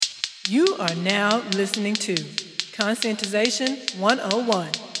You are now listening to Conscientization 101,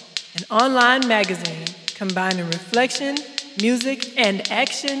 an online magazine combining reflection, music, and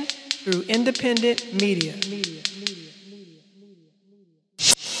action through independent media.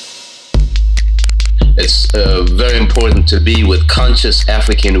 It's very important to be with conscious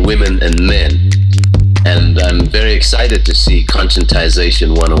African women and men. And I'm very excited to see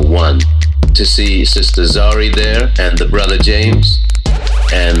Conscientization 101, to see Sister Zari there and the brother James,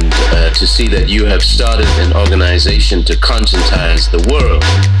 and to see that you have started an organization to conscientize the world,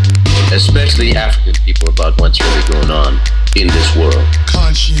 especially African people, about what's really going on in this world.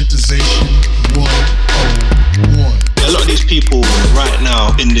 Conscientization 101. A lot of these people right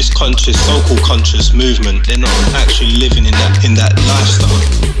now in this conscious, so-called conscious movement, they're not actually living in that lifestyle.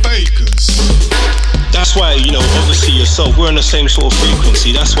 Fakers. That's why, obviously yourself, we're on the same sort of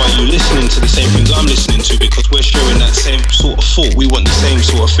frequency. That's why you're listening to the same things I'm listening to, because we're sharing that same sort of thought. We want the same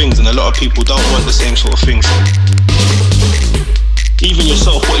sort of things, and a lot of people don't want the same sort of things. Even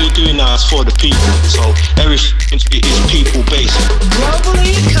yourself, what you're doing now is for the people. So everything is people-based.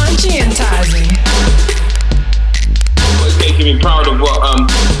 Globally conscientizing. What's making me proud of what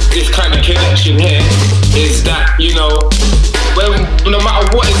this kind of connection here is that, no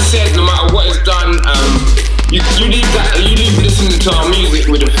matter what is said, no matter what is done, you leave listening to our music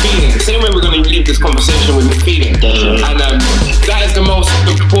with a feeling. The same way we're going to leave this conversation with a feeling. And that is the most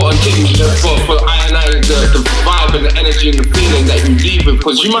important thing for I and I, the vibe and the energy and the feeling that you leave with,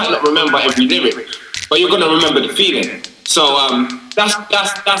 because you might not remember every lyric, but you're going to remember the feeling. So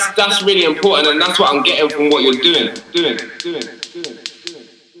that's really important, and that's what I'm getting from what you're doing.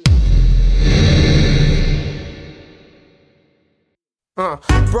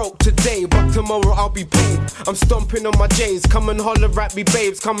 Broke today, but tomorrow I'll be paid. I'm stomping on my J's, come and holler at me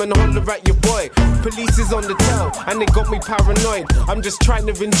babes, come and holler at your boy. Police is on the tail, and they got me paranoid. I'm just trying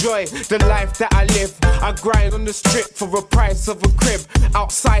to enjoy the life that I live. I grind on the strip for a price of a crib.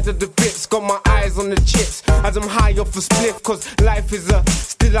 Outside of the bits, got my eyes on the chips. As I'm high off a spliff, cause life is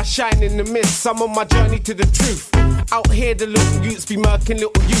still I shine in the mist. I'm on my journey to the truth. Out here the little youths be murking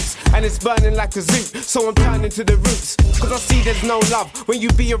little youths, and it's burning like a zoo, so I'm turning to the roots. Cause I see there's no love when you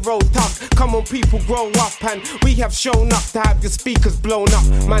be a road tough. Come on people, grow up, and we have shown up to have your speakers blown up.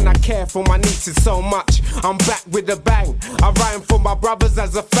 Man, I care for my nieces so much, I'm back with a bang. I rhyme for my brothers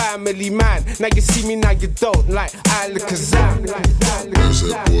as a family man. Now you see me, now you don't, like Alakazam. That's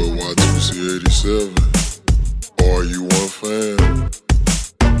that boy Y2C87. Are you one fan?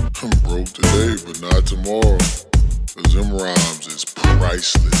 I'm broke today, but not tomorrow. Cause them rhymes is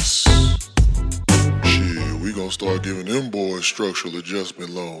priceless. Shit, we gon' start giving them boys structural adjustment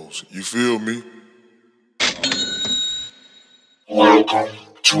loans. You feel me? Welcome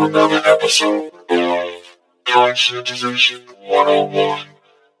to another episode of Conscientization 101.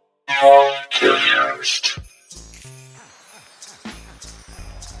 Your co-host.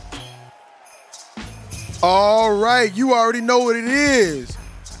 All right, you already know what it is.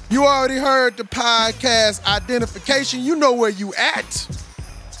 You already heard the podcast identification. You know where you at.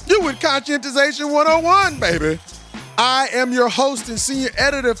 You with Conscientization 101, baby. I am your host and senior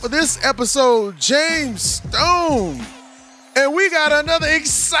editor for this episode, James Stone. And we got another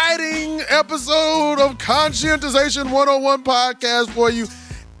exciting episode of Conscientization 101 podcast for you.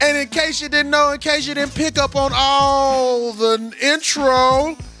 And in case you didn't know, in case you didn't pick up on all the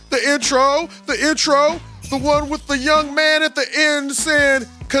intro, the one with the young man at the end saying,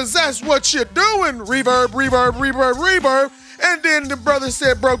 cause that's what you're doing, reverb, reverb, reverb, reverb. And then the brother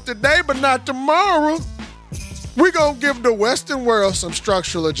said broke today, but not tomorrow. We gonna give the Western world some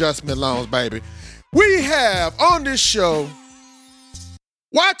structural adjustment loans, baby. We have on this show,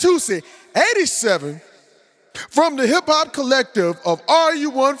 Y2C87 from the hip hop collective of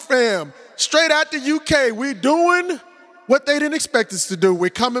RU1 Fam, straight out the UK. We doing what they didn't expect us to do. We're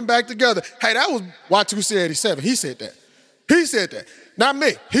coming back together. Hey, that was Y2C87. He said that. Not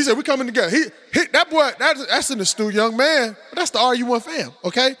me. He said we coming together. He that boy, that's an astute young man. But that's the RU1 Fam,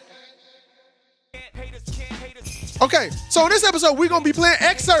 okay? Okay, so in this episode, we're gonna be playing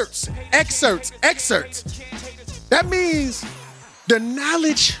excerpts. That means the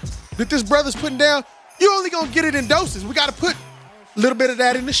knowledge that this brother's putting down, you only gonna get it in doses. We gotta put a little bit of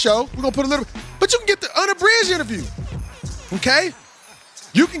that in the show. We're gonna put a little, but you can get the unabridged interview, okay?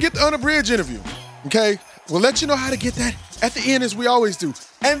 You can get the unabridged interview, okay? We'll let you know how to get that at the end as we always do.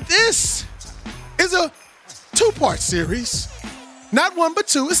 And this is a two-part series. Not one, but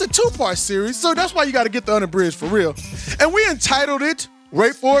two. It's a two-part series, so that's why you got to get the unabridged for real. And we entitled it,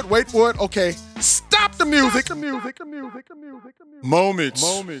 wait for it, okay, Stop the music. Moments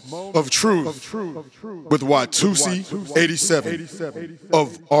of Truth with Watusi 87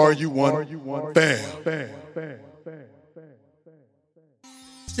 of RU1 Fam.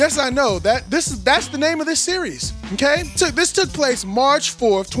 Yes, I know that's the name of this series. Okay, this took place March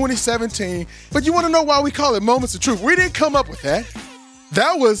 4th, 2017. But you want to know why we call it Moments of Truth? We didn't come up with that.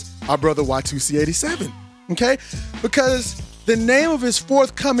 That was our brother Watusi 87. Okay, because the name of his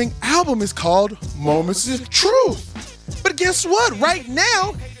forthcoming album is called Moments of Truth. But guess what? Right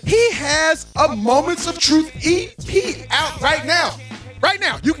now, he has a Moments of Truth EP out right now. Right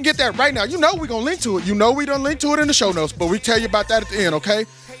now. You can get that right now. You know we're going to link to it. You know we done link to it in the show notes, but we tell you about that at the end, okay?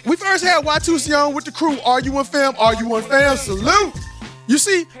 We first had Watusi on with the crew, RU1 Fam, salute. You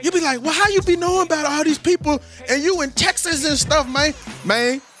see, you be like, well, how you be knowing about all these people and you in Texas and stuff, man?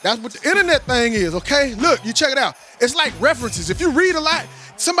 Man, that's what the internet thing is, okay? Look, you check it out. It's like references. If you read a lot,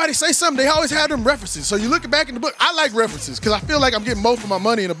 somebody say something, they always have them references. So you look back in the book. I like references because I feel like I'm getting most of my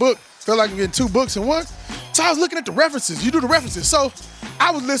money in a book. I feel like I'm getting 2 books in one. So I was looking at the references. You do the references. So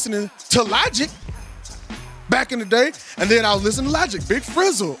I was listening to Logic back in the day, and then I was listening to Logic, Big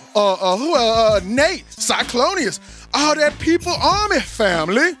Frizzle, Nate, Cyclonius, all that People Army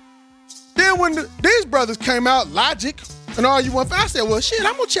family. Then when these brothers came out, Logic and RU1 Fam, I said, well, shit,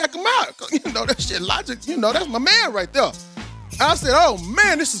 I'm gonna check them out. You know, that shit, Logic, you know, that's my man right there. I said, oh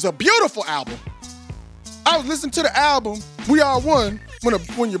man, this is a beautiful album. I was listening to the album, We Are One,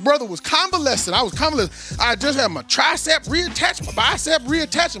 when your brother was convalescent. I was convalescent. I just had my tricep reattached, my bicep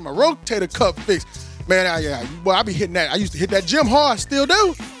reattached, and my rotator cuff fixed. Man, I be hitting that. I used to hit that gym hard, still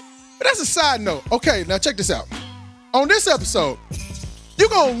do. But that's a side note. Okay, now check this out. On this episode, you're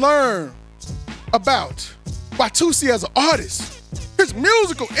gonna learn about Watusi as an artist, his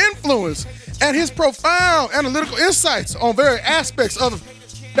musical influence, and his profound analytical insights on various aspects of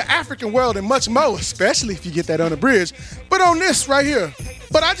the African world and much more, especially if you get that unabridged. But on this right here,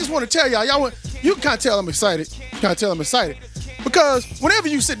 but I just want to tell y'all, you can kind of tell I'm excited. Because whenever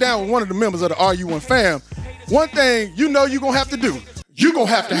you sit down with one of the members of the RU1 Fam, one thing you know you're going to have to do, you're going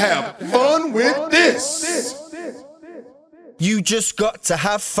to have fun with this. You just got to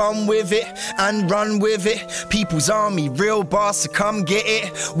have fun with it and run with it. People's Army, real boss, so come get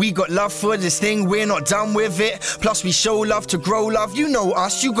it. We got love for this thing, we're not done with it. Plus we show love to grow love, you know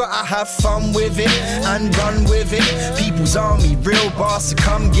us. You gotta have fun with it and run with it. People's Army, real boss, so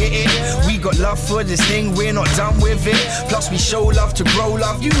come get it. We got love for this thing, we're not done with it. Plus we show love to grow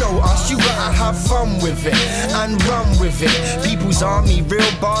love, you know us. You gotta have fun with it and run with it. People's Army,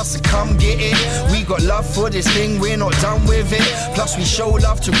 real boss, so come get it. We got love for this thing, we're not done with it. Plus we show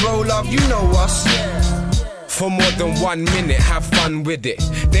love to grow love, you know us. For more than 1 minute, have fun with it.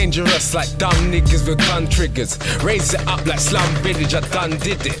 Dangerous like dumb niggas with gun triggers. Raise it up like Slum Village, I done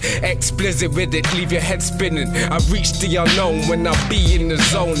did it. Explicit with it, leave your head spinning. I reach the unknown when I be in the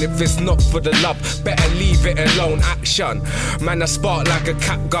zone. If it's not for the love, better leave it alone. Action, man, I spark like a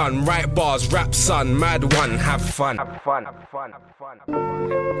cap gun. Right bars, rap son, mad one, have fun. Have fun, have fun, have fun.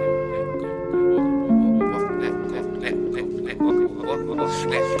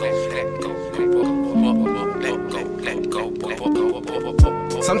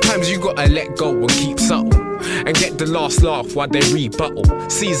 Sometimes you gotta let go and keep subtle and get the last laugh while they rebuttal.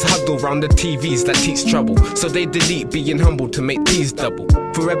 C's huddle round the TVs that teach trouble, so they delete being humble to make T's double.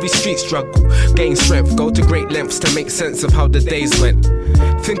 For every street struggle, gain strength, go to great lengths to make sense of how the days went.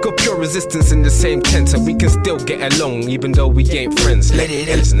 Think of pure resistance in the same tent, and we can still get along even though we ain't friends. Let it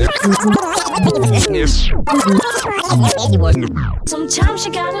listen. Sometimes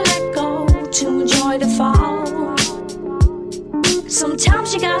you gotta let go to enjoy the fall.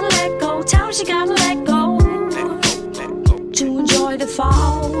 Sometimes you gotta let go, times you gotta let go to enjoy the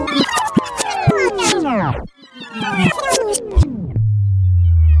fall.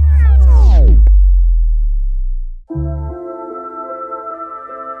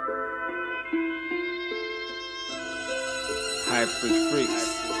 Hybrid freaks.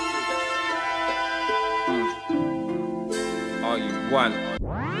 All you want.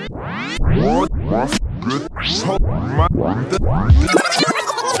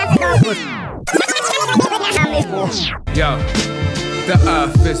 Yo, the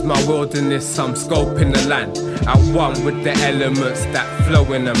earth is my wilderness, I'm scoping the land. I'm one with the elements that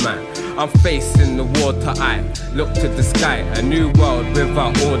flow in a man. I'm facing the water eye, look to the sky. A new world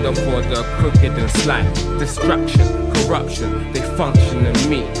without order for the crooked and sly. Distraction, corruption, they function in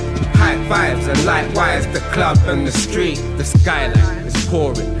me. High vibes and likewise the club and the street. The skyline is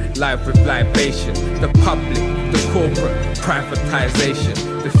pouring, live with libation. The public, the corporate, privatization.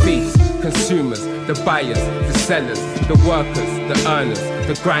 The thieves, consumers, the buyers, the sellers, the workers, the earners,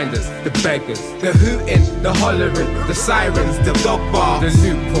 the grinders, the beggars. The hooting, the hollering, the sirens, the dog barks.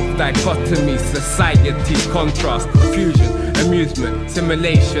 The loop of dichotomy, society's contrast, confusion, amusement,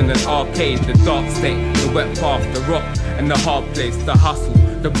 simulation and arcade. The dark state, the wet path, the rock and the hard place. The hustle,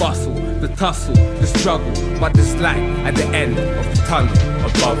 the bustle, the tussle, the struggle, but there's light at the end of the tunnel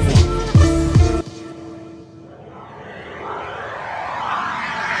above all.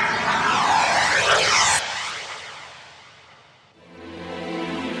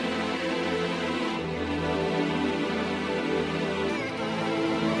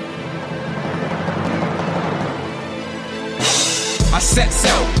 Set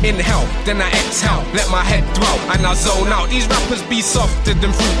sail, inhale, then I exhale, let my head dwell and I zone out. These rappers be softer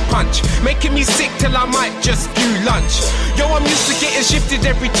than fruit punch, making me sick till I might just do lunch. Yo, I'm used to getting shifted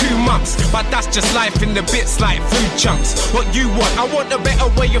every 2 months, but that's just life in the bits like food chunks. What you want? I want a better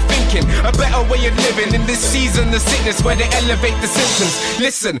way of thinking, a better way of living. In this season, the sickness where they elevate the symptoms.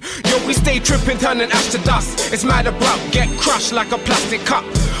 Listen, yo, we stay tripping, turning ash to dust. It's mad abrupt, get crushed like a plastic cup.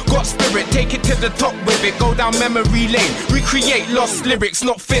 Got spirit, take it to the top with it. Go down memory lane, recreate lost lyrics,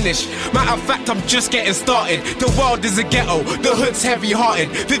 not finished. Matter of fact, I'm just getting started. The world is a ghetto, the hood's heavy-hearted.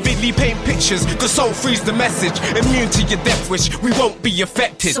 Vividly paint pictures, the soul frees the message. Immune to your death wish, we won't be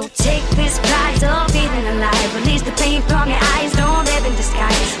affected. So take this prize of feeling alive. Release the pain from your eyes, don't live in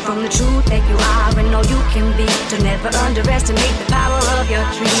disguise. From the truth that you are and all you can be. To never underestimate the power of your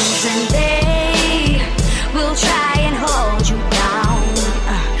dreams. And they will try and hold you down,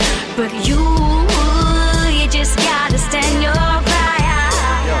 but you just gotta stand your ground.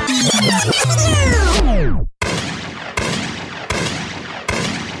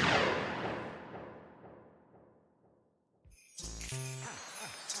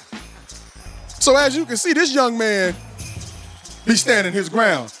 So as you can see, this young man be standing his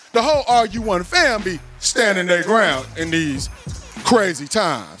ground. The whole RU1 fam be standing their ground in these crazy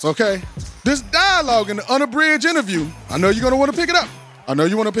times, okay? This dialogue in the unabridged interview, I know you're gonna wanna pick it up. I know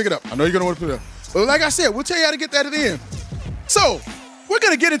you're gonna pick it up. But like I said, we'll tell you how to get that at the end. So, we're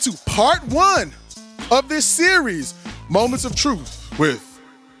gonna get into part 1 of this series, Moments of Truth with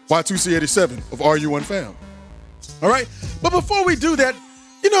Y2C87 of RU1 fam. All right? But before we do that,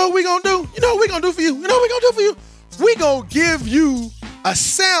 you know what we gonna do? You know what we gonna do for you? We gonna give you a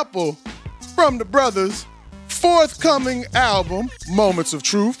sample from the brothers' forthcoming album, Moments of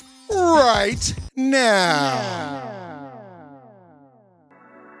Truth, right now.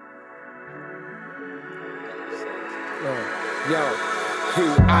 Yo, who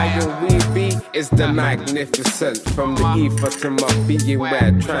I and we be is the magnificent. From the ether to my being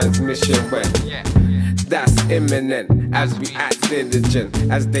where transmission went. That's imminent as we act diligent,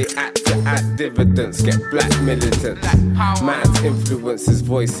 as they act to act dividends, get black militants. Man's influences,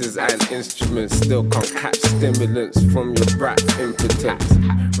 voices and instruments still can't catch stimulants from your brat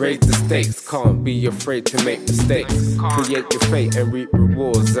impotence. Raise the stakes, can't be afraid to make mistakes. Create your fate and reap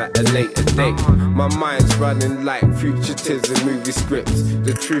rewards at a later date. My mind's running like fugitives in movie scripts.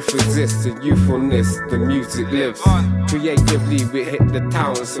 The truth exists in youthfulness, the music lives. Creatively we hit the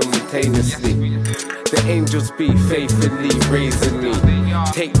town simultaneously. The angels be faithfully raising me.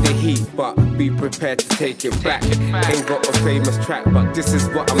 Take the heat, but be prepared to take it back. Ain't got a famous track, but this is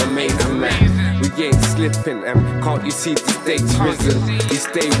what I'm amazing at. We ain't slipping, and can't you see the stakes risen? You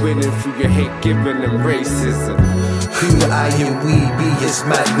stay winning through your hate, giving them racism. Who I and we be is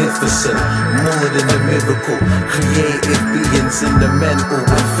magnificent, more than a miracle. Creative beings in the mental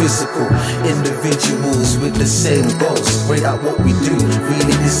and physical. Individuals with the same goals. Great at what we do.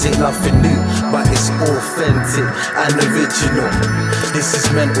 Really, this ain't nothing new, but it's authentic and original. This is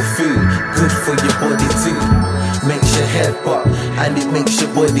mental food, good for your body too. Makes your head pop and it makes your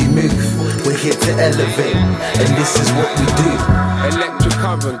body move. We're here to elevate, and this is what we do. Electric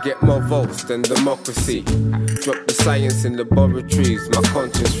current, get more votes than democracy. Drop the science in laboratories, my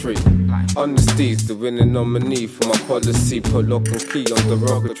conscience free. Honesty's the winning nominee for my policy. Put lock and key on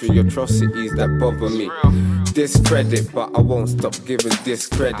derogatory atrocities that bother me. Discredit, but I won't stop giving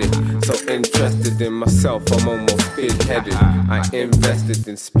discredit. So interested in myself, I'm almost big-headed. I invested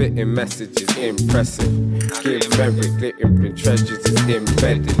in spitting messages, impressive. Give memory, glittering treasures is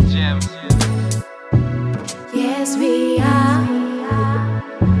embedded. Yes, we are.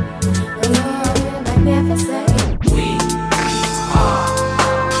 Magnificent. We are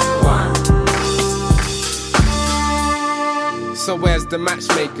one. So where's the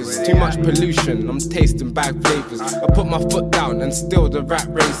matchmakers? Too much pollution, I'm tasting bad flavors. I put my foot down and still the rap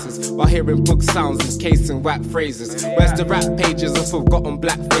races, while hearing book sounds encasing whack phrases. Where's the rap pages of forgotten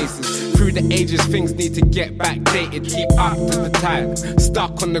black faces? Through the ages, things need to get backdated. Keep up to the time,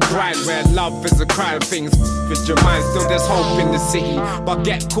 stuck on the grind where love is a crime. Things with your mind, still there's hope in the city. But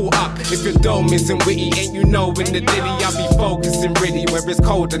get caught up if your dome isn't witty. Ain't you know in the dilly I'll be focusing really where it's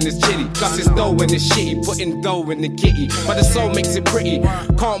cold and it's chilly. Plus it's dough and it's shitty, putting dough in the kitty. But the soul makes it pretty.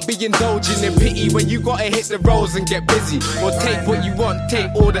 Can't be indulging in pity when you gotta hit the roads and get busy. Or take what you want, take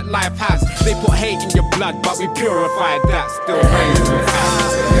all that life has. They put hate in your blood, but we purify that. Still raised with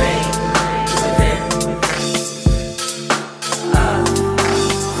us.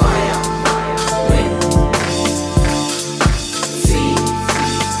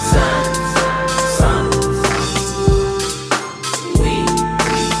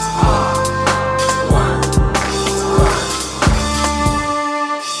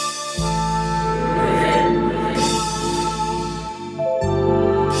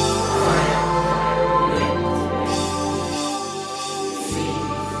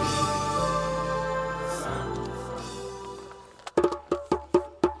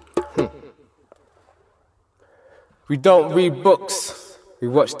 We don't read books, we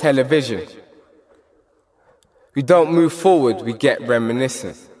watch television. We don't move forward, we get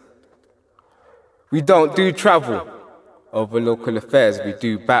reminiscent. We don't do travel, over local affairs we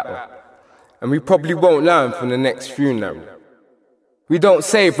do battle. And we probably won't learn from the next funeral. We don't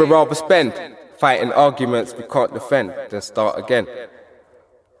save, but rather spend, fighting arguments we can't defend, then start again.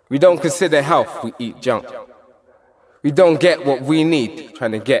 We don't consider health, we eat junk. We don't get what we need,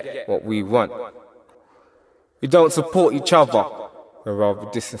 trying to get what we want. We don't support each other, we're rather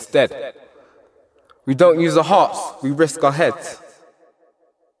this instead. We don't use our hearts, we risk our heads.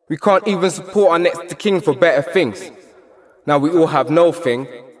 We can't even support our next to king for better things. Now we all have no thing,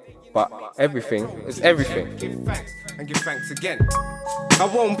 but everything is everything. Give thanks and give thanks again. I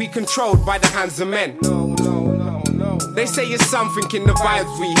won't be controlled by the hands of men. They say it's something in the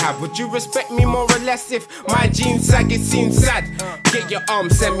vibes we have. Would you respect me more or less if my jeans sag? It seems sad. Get your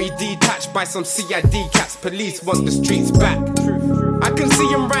arms semi-detached by some CID cats. Police want the streets back. I can see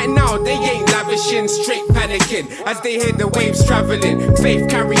them right now, they ain't lavishing, straight panicking as they hear the waves traveling, faith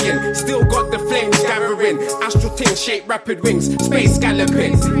carrying, still got the flames gathering, astral things shape rapid wings, space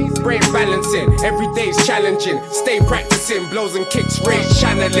galloping, brain balancing, every day's challenging, stay practicing, blows and kicks, rage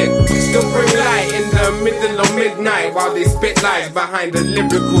channeling, still bring light in the middle of midnight while they spit lies behind the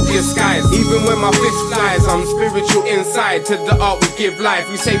lyrical disguise. Even when my fist flies, I'm spiritual inside, to the art we give life,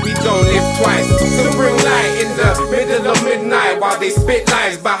 we say we don't live twice, still bring light in the middle of midnight while they spit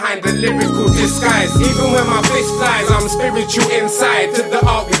lies behind the lyrical disguise. Even when my fist flies, I'm spiritual inside, to the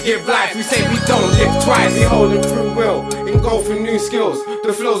art we give life, we say we don't live twice. We holding through will, engulfing new skills,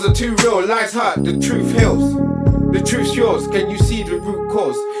 the flows are too real, lies hurt, the truth heals. The truth's yours, can you see the root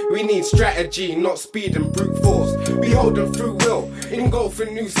cause? We need strategy, not speed and brute force. We hold them through will,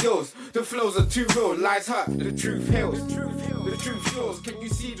 engulfing new skills. The flows are too real, lies hurt, the truth heals. The truth's yours, can you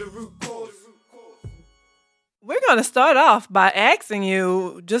see the root cause? We're going to start off by asking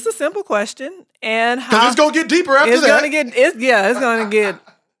you just a simple question. And because it's going to get deeper after it's that. It's going to get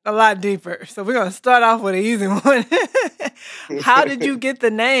a lot deeper. So we're going to start off with an easy one. How did you get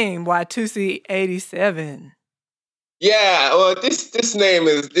the name Watusi 87? Yeah, well, this name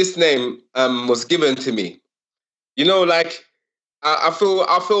was given to me. You know, like I feel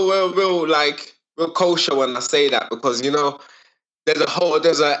real kosher when I say that, because you know there's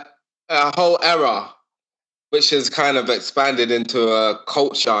a whole era which has kind of expanded into a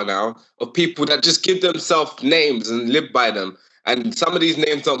culture now of people that just give themselves names and live by them. And some of these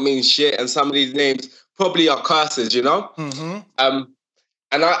names don't mean shit, and some of these names probably are curses, you know. Mm-hmm.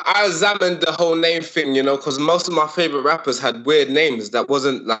 And I examined the whole name thing, you know, because most of my favorite rappers had weird names that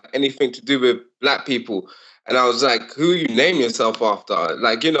wasn't like anything to do with black people. And I was like, who you name yourself after?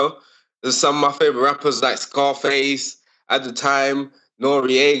 Like, you know, there's some of my favorite rappers like Scarface at the time,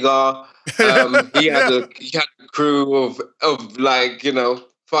 Noriega. He had a crew of like, you know,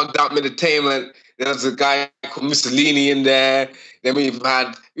 fucked up entertainment. There's a guy called Mussolini in there. Then we've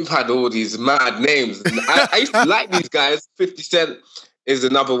had all these mad names. I used to like these guys. 50 Cent is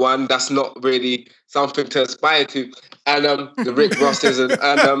another one that's not really something to aspire to. And the Rick Rosses and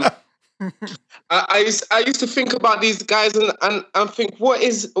I used to think about these guys and think what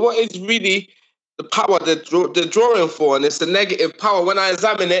is really the power that they're drawing for, and it's the negative power. When I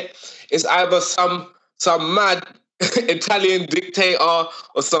examine it, it's either some mad Italian dictator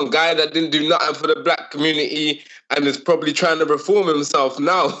or some guy that didn't do nothing for the black community and is probably trying to reform himself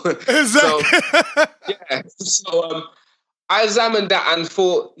now. Exactly. So I examined that and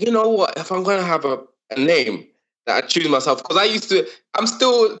thought, you know what? If I'm going to have a name that I choose myself, because I'm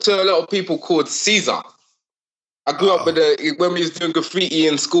still to a lot of people called Caesar. I grew up with when we was doing graffiti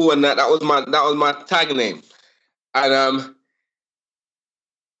in school, and that was my tag name, and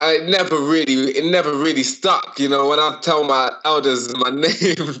it never really stuck. You know, when I tell my elders my name,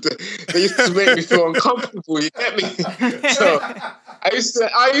 they used to make me feel uncomfortable. You get me? So I used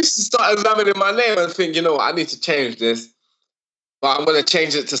to start examining my name and think, you know what, I need to change this, but I'm going to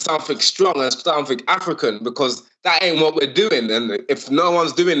change it to something strong and something African, because that ain't what we're doing. And if no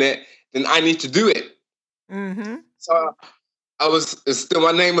one's doing it, then I need to do it. Mm-hmm. So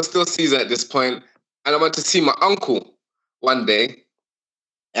my name was still Caesar at this point, and I went to see my uncle one day.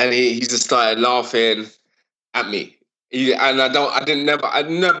 And he just started laughing at me. I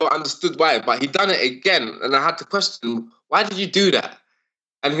never understood why, but he done it again. And I had to question him, why did you do that?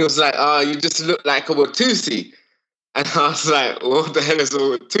 And he was like, oh, you just look like a Watusi. And I was like, what the hell is a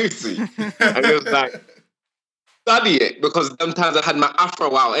Watusi? And he was like, study it, because sometimes I had my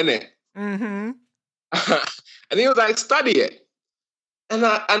afro out, innit? Mm-hmm. And he was like, study it. And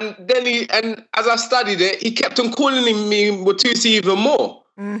as I studied it, he kept on calling me Watusi even more.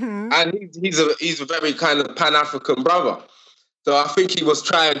 Mm-hmm. And he's a very kind of Pan-African brother. So I think he was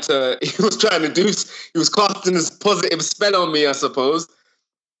casting this positive spell on me, I suppose.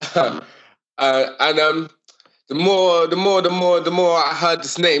 The more I heard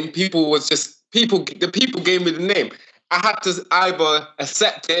this name, the people gave me the name. I had to either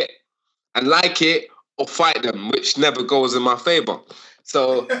accept it and like it or fight them, which never goes in my favor.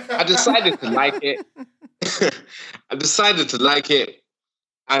 So I decided to like it.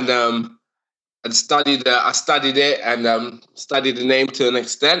 And I studied it and studied the name to an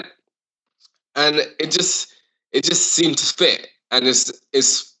extent, and it just seemed to fit, and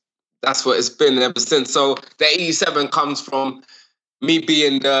that's what it's been ever since. So the 87 comes from me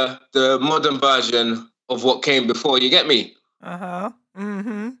being the modern version of what came before. You get me?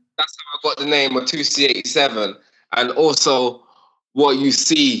 Mm-hmm. That's how I got the name of 2C87, and also what you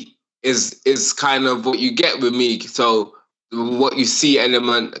see is kind of what you get with me. So what you see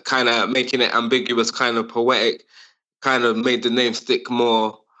element, kind of making it ambiguous, kind of poetic, kind of made the name stick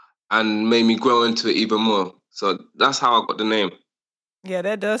more and made me grow into it even more. So that's how I got the name. Yeah,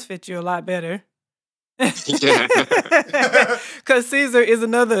 that does fit you a lot better. Yeah. Because Caesar is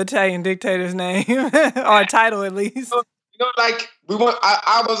another Italian dictator's name, or a title at least. Like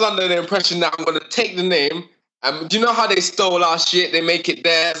I was under the impression that I'm going to take the name. Do you know how they stole our shit? They make it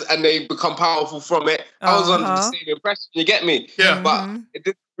theirs and they become powerful from it. I was under the same impression. You get me? Yeah. But it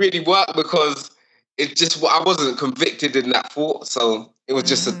didn't really work because I wasn't convicted in that thought. So it was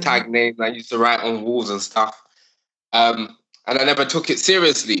just a tag name I used to write on walls and stuff. And I never took it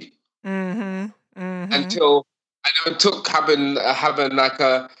seriously until I never took having like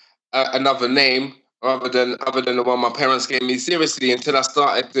another name other than the one my parents gave me seriously until I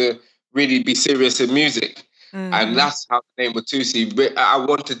started to really be serious in music. And that's how the name Watusi. I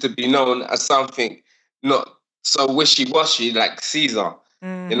wanted to be known as something not so wishy-washy like Caesar,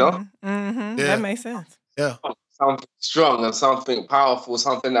 you know? Mm-hmm. Yeah. That makes sense. Yeah. Something strong and something powerful,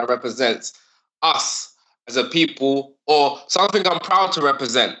 something that represents us as a people, or something I'm proud to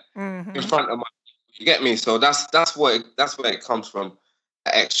represent in front of my people. You get me? So that's where it comes from,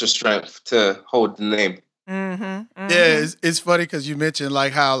 that extra strength to hold the name. Yeah, it's funny because you mentioned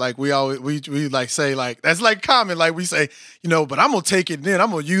like how like we always we like say like that's like common, like we say, you know, but I'm gonna take it and then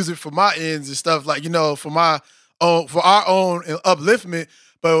I'm gonna use it for my ends and stuff, like, you know, for our own upliftment.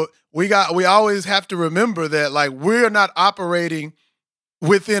 But we always have to remember that like we're not operating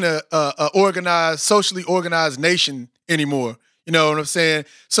within a organized, socially organized nation anymore. You know what I'm saying?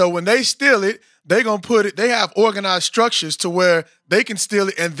 So when they steal it, they have organized structures to where they can steal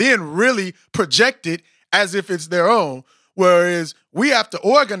it and then really project it as if it's their own, whereas we have to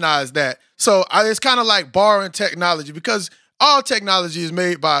organize that. So it's kind of like borrowing technology, because all technology is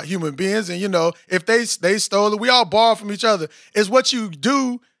made by human beings, and, you know, if they stole it, we all borrow from each other. It's what you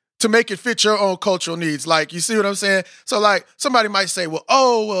do to make it fit your own cultural needs. Like, you see what I'm saying? So, like, somebody might say, well,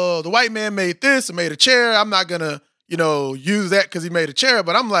 the white man made this and made a chair. I'm not going to, you know, use that because he made a chair.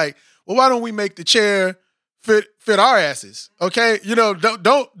 But I'm like, well, why don't we make the chair fit our asses, okay? You know,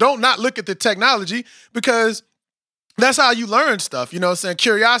 don't not look at the technology, because that's how you learn stuff, you know what I'm saying?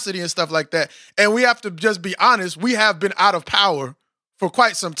 Curiosity and stuff like that. And we have to just be honest, we have been out of power for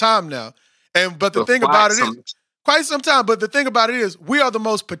quite some time now. But the thing about it is, quite some time, but the thing about it is, we are the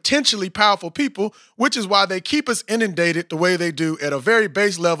most potentially powerful people, which is why they keep us inundated the way they do at a very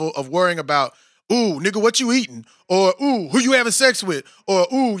base level of worrying about, ooh, nigga, what you eating? Or, ooh, who you having sex with? Or,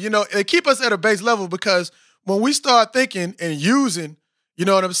 ooh, you know, they keep us at a base level because when we start thinking and using, you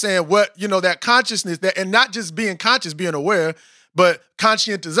know what I'm saying, what, you know, that consciousness, that, and not just being conscious, being aware, but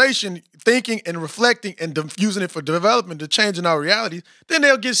conscientization, thinking and reflecting and using it for development to changing our realities, then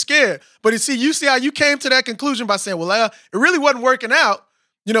they'll get scared. But you see how you came to that conclusion by saying, well, it really wasn't working out,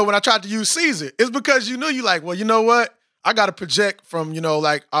 you know, when I tried to use Caesar. It's because you like, well, you know what? I got to project from, you know,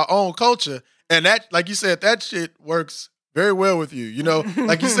 like our own culture. And that, like you said, that shit works very well with you, you know,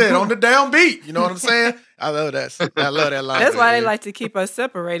 like you said, on the downbeat. You know what I'm saying? I love that. I love that line. That's why they like to keep us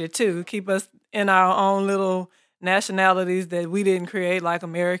separated too, keep us in our own little nationalities that we didn't create, like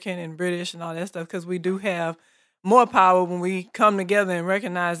American and British and all that stuff, because we do have more power when we come together and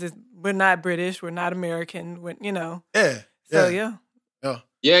recognize that we're not British, we're not American, you know. Yeah. So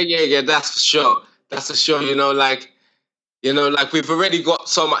yeah, that's for sure. That's for sure. You know, like we've already got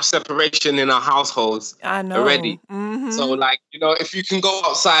so much separation in our households. I know. Already. Mm-hmm. So, like, you know, if you can't go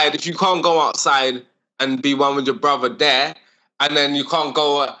outside and be one with your brother there, and then you can't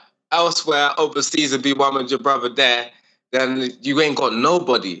go elsewhere overseas and be one with your brother there, then you ain't got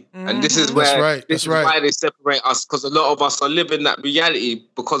nobody. Mm-hmm. And this is where why they separate us, because a lot of us are living that reality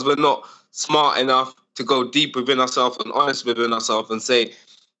because we're not smart enough to go deep within ourselves and honest within ourselves and say,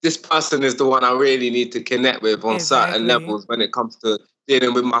 this person is the one I really need to connect with on certain levels when it comes to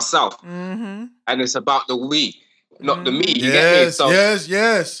dealing with myself. Mm-hmm. And it's about the we, not the me. You yes, get me? So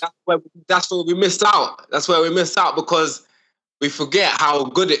yes. That's where we miss out. That's where we miss out because we forget how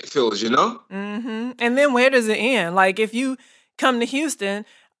good it feels, you know? Mm-hmm. And then where does it end? Like, if you come to Houston,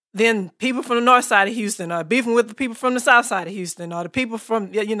 then people from the north side of Houston are beefing with the people from the south side of Houston, or the people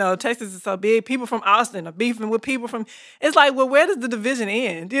from, you know, Texas is so big, people from Austin are beefing with people from, it's like, well, where does the division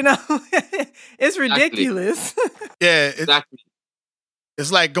end? You know, it's ridiculous. Yeah, exactly.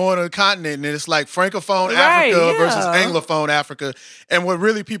 It's like going to a continent and it's like Francophone Africa versus Anglophone Africa. And what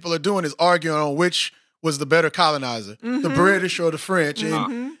really people are doing is arguing on which was the better colonizer, the British or the French.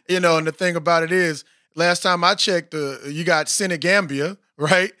 And, you know, and the thing about it is, last time I checked, you got Senegambia,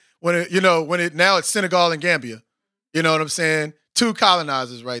 right? Now it's Senegal and Gambia. You know what I'm saying? Two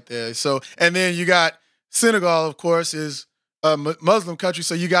colonizers right there. So, and then you got Senegal, of course, is a Muslim country.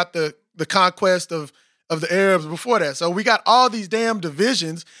 So you got the conquest of the Arabs before that. So we got all these damn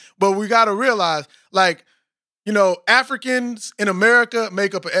divisions, but we got to realize, like, you know, Africans in America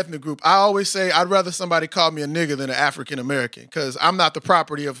make up an ethnic group. I always say I'd rather somebody call me a nigger than an African American because I'm not the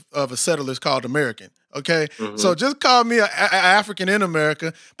property of a settler called American. Okay, so just call me an African in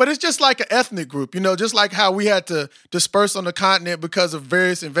America, but it's just like an ethnic group, you know, just like how we had to disperse on the continent because of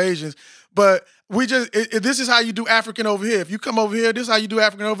various invasions. But this is how you do African over here. If you come over here, this is how you do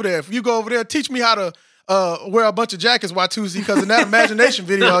African over there. If you go over there, teach me how to wear a bunch of jackets, Watusi, because in that Imagination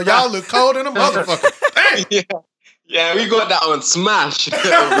video, y'all look cold in a motherfucker. Hey! Yeah, we got that on Smash over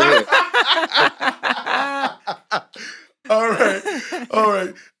here. All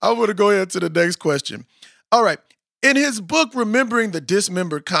right. I want to go ahead to the next question. All right. In his book, Remembering the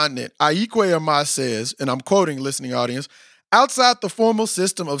Dismembered Continent, Aikwe Amah says, and I'm quoting, listening audience, outside the formal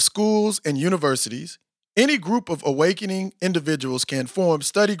system of schools and universities, any group of awakening individuals can form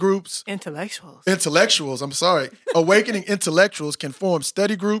study groups. Awakening intellectuals can form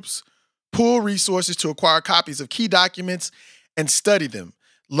study groups, pool resources to acquire copies of key documents, and study them,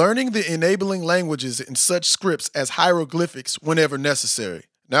 learning the enabling languages in such scripts as hieroglyphics whenever necessary.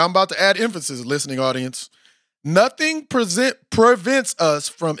 Now I'm about to add emphasis, listening audience. Nothing prevents us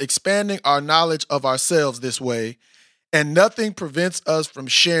from expanding our knowledge of ourselves this way, and nothing prevents us from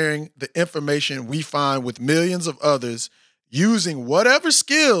sharing the information we find with millions of others using whatever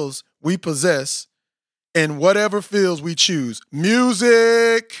skills we possess in whatever fields we choose.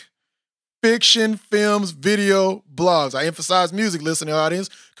 Music, fiction, films, video, blogs. I emphasize music, listening audience,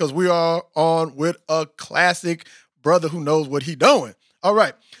 because we are on with a classic brother who knows what he doing. All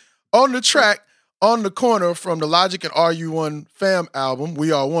right. On the track, On the Corner from the Logic and RU1 Fam album,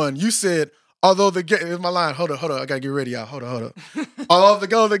 We Are One, you said, although the game, here's my line, hold up, I gotta get ready, y'all, hold up.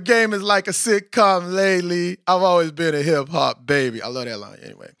 Although the game is like a sitcom lately, I've always been a hip-hop baby. I love that line,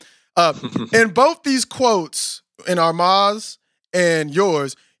 anyway. In both these quotes, in Amah's and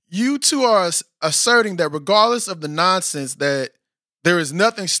yours, you two are asserting that regardless of the nonsense, that there is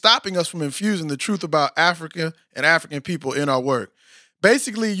nothing stopping us from infusing the truth about Africa and African people in our work.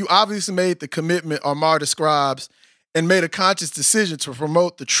 Basically, you obviously made the commitment Amah describes and made a conscious decision to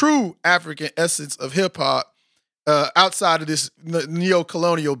promote the true African essence of hip-hop outside of this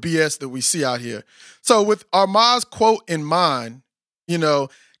neo-colonial BS that we see out here. So with Amah's quote in mind, you know,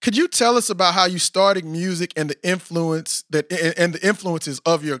 could you tell us about how you started music and the influences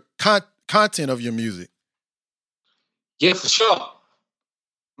of your content of your music? Yeah, for sure.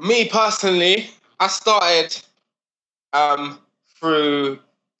 Me personally, I started through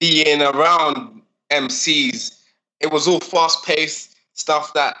being around MCs. It was all fast-paced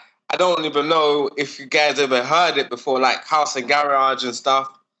stuff that I don't even know if you guys ever heard it before, like House and Garage and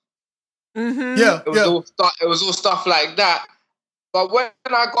stuff. Mm-hmm. Yeah, It was all stuff like that. But when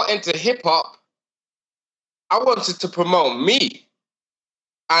I got into hip hop, I wanted to promote me.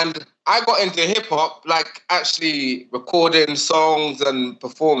 And I got into hip hop, like actually recording songs and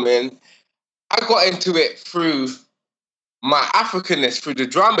performing. I got into it through my Africanness, through the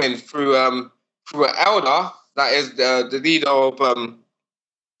drumming, through an elder that is the leader of the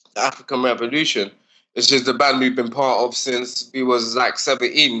African Revolution, which is the band we've been part of since we was like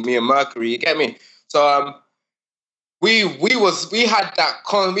 17, me and Mercury. You get me? So we've always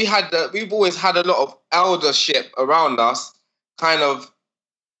had a lot of eldership around us, kind of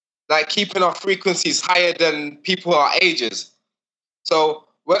like keeping our frequencies higher than people our ages. So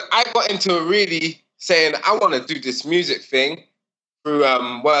when I got into really saying I want to do this music thing through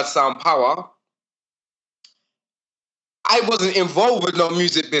Word Sound Power, I wasn't involved with no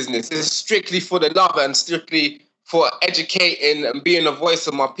music business. It's strictly for the love and strictly for educating and being a voice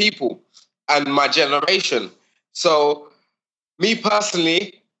of my people and my generation. So me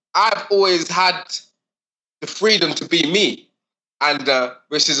personally, I've always had the freedom to be me, and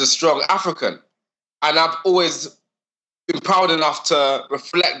which is a strong African. And I've always been proud enough to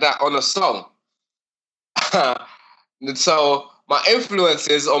reflect that on a song. And so my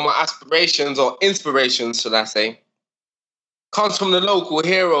influences or my aspirations or inspirations, should I say, comes from the local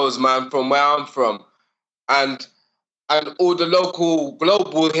heroes, man, from where I'm from. And all the local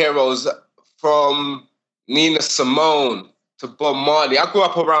global heroes, from Nina Simone to Bob Marley. I grew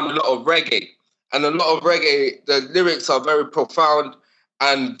up around a lot of reggae. And a lot of reggae, the lyrics are very profound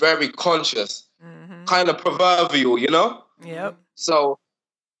and very conscious. Kind of proverbial, you know? Yep. So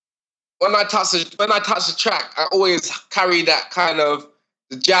when I touch the track, I always carry that kind of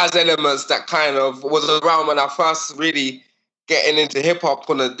the jazz elements that kind of was around when I first really getting into hip hop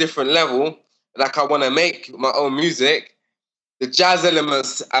on a different level. Like I want to make my own music. The jazz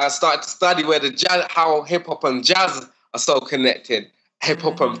elements, I started to study where how hip hop and jazz are so connected. Hip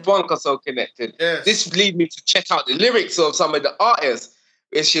hop and funk are so connected. Yes. This lead me to check out the lyrics of some of the artists,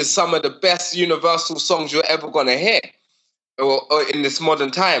 which is some of the best universal songs you're ever gonna hear, or in this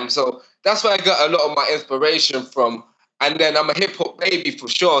modern time. So that's where I got a lot of my inspiration from. And then I'm a hip hop baby for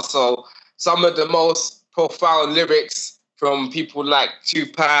sure. So some of the most profound lyrics from people like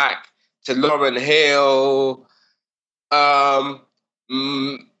Tupac to Lauryn Hill. I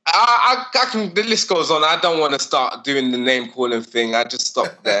can. The list goes on. I don't want to start doing the name calling thing. I just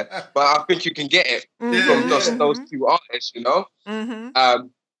stopped there. But I think you can get it from those two artists, you know. Mm-hmm.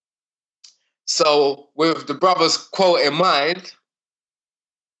 So with the brother's quote in mind,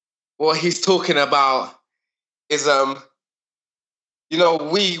 what he's talking about is you know,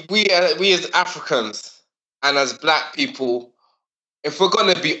 we as Africans and as Black people, if we're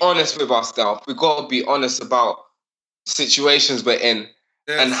gonna be honest with ourselves, we gotta be honest about situations we're in.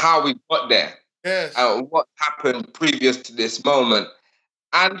 Yes. And how we got there. Yes. And what happened previous to this moment.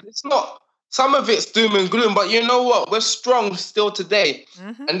 And it's not, some of it's doom and gloom, but you know what? We're strong still today.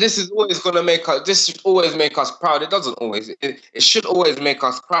 Mm-hmm. And this is always going to this should always make us proud. It doesn't always. It should always make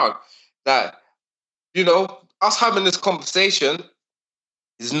us proud that, you know, us having this conversation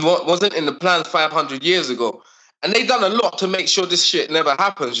wasn't in the plans 500 years ago. And they done a lot to make sure this shit never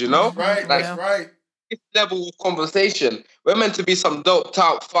happens, you know? Right, like, that's right. This level of conversation. We're meant to be some doped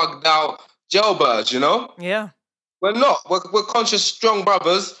out, fucked out jailbirds, you know? Yeah. We're not. We're conscious, strong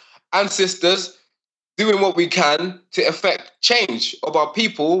brothers and sisters doing what we can to effect change of our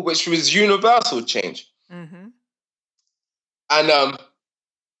people, which was universal change. Mm-hmm. And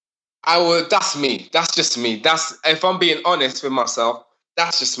that's me. That's just me. That's, if I'm being honest with myself,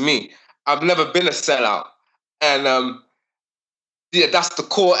 that's just me. I've never been a sellout. And yeah, that's the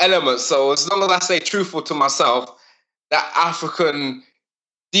core element. So as long as I stay truthful to myself, that African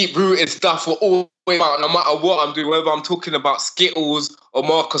deep-rooted stuff will always out, no matter what I'm doing, whether I'm talking about Skittles or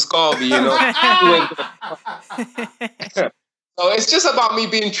Marcus Garvey, you know. So it's just about me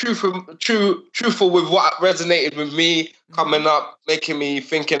being truthful with what resonated with me, coming up, making me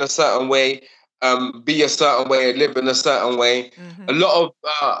think in a certain way, be a certain way, live in a certain way. Mm-hmm. A lot of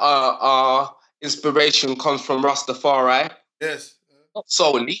our inspiration comes from Rastafari. Yes. Not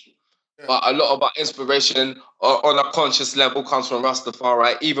solely, but a lot of our inspiration on a conscious level comes from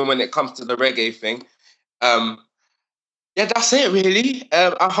Rastafari, even when it comes to the reggae thing. Yeah, that's it, really.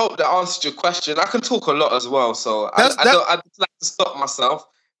 I hope that answered your question. I can talk a lot as well, so I'd just like to stop myself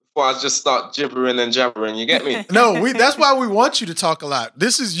before I just start gibbering and jabbering. You get me? No, that's why we want you to talk a lot.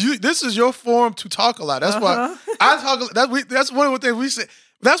 This is your forum to talk a lot. That's why I talk. That's one of the things we say.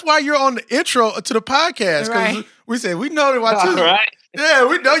 That's why you're on the intro to the podcast. Right. We said we know that why too. Right. Yeah,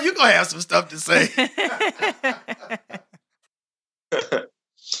 we know you're gonna have some stuff to say.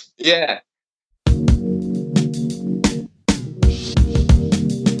 Yeah.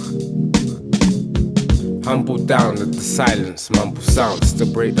 Humble down at the silence, mumble sounds.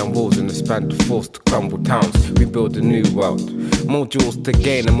 Still break down walls and expand the force to crumble towns. We build a new world. More jewels to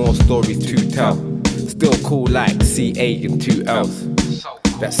gain and more stories to tell. Still cool like CA and 2 L's.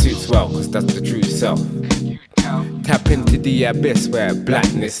 That suits well, cause that's the true self. Tap into the abyss where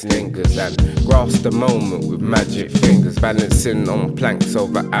blackness lingers and grasp the moment with magic fingers, balancing on planks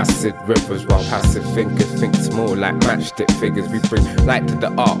over acid rivers while passive thinkers think small like matchstick figures. We bring light to the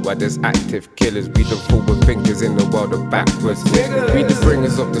art where there's active killers. We the forward thinkers in the world of backwards. We the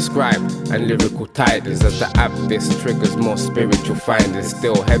bringers of the scribe and lyrical tidings as the abyss triggers more spiritual findings.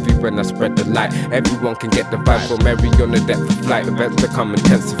 Still heavy when I spread the light. Everyone can get the vibe from every on the depth of flight. Events become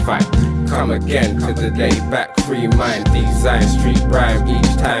intensified. Come again to the laid back, free mind, design, street rhyme,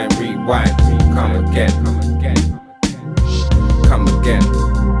 each time rewind. Come again, come again, come again.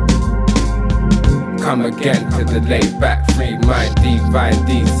 Come again to the laid back, free mind, divine,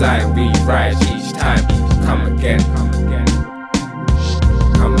 design, rewrite each time. Come again, come again,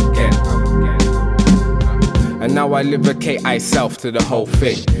 come again, come again. And now I lubricate myself to the whole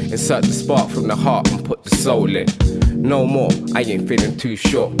thing. Insert the spark from the heart and put the soul in. No more, I ain't feeling too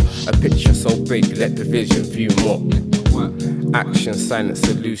short. A picture so big, let the vision view more. Action, silence,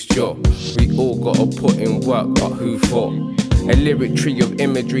 a loose jaw. We all gotta put in work, but who for? A lyric tree of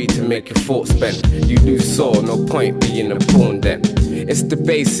imagery to make your thoughts bend. You lose soul, no point being a pawn then. It's the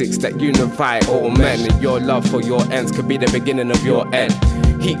basics that unify all men. And your love for your ends could be the beginning of your end.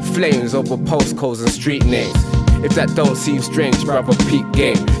 Heat flames over postcodes and street names. If that don't seem strange, brother, peak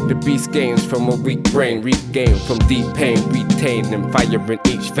game. The beast gains from a weak brain, regain from deep pain, retain and fire in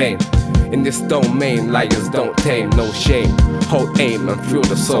each vein. In this domain, liars don't tame, no shame. Hold aim and feel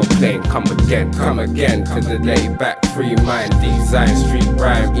the soul plane. Come again to the laid back, free mind, design, street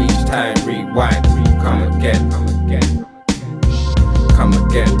rhyme, each time rewind. Come again, come again, come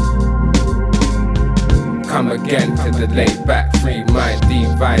again. Come again to the laid back, free mind,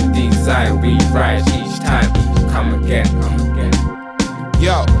 divine, design, rewrite each time. Come again,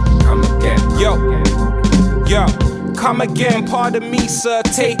 yo, come again, yo. Come again, pardon me, sir,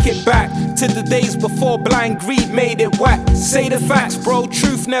 take it back to the days before blind greed made it whack. Say the facts, bro,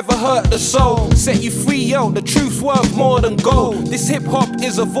 truth never hurt the soul. Set you free, yo, the truth's worth more than gold. This hip-hop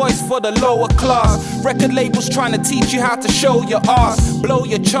is a voice for the lower class. Record labels trying to teach you how to show your ass. Blow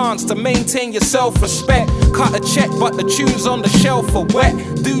your chance to maintain your self-respect. Cut a check, but the tunes on the shelf are wet.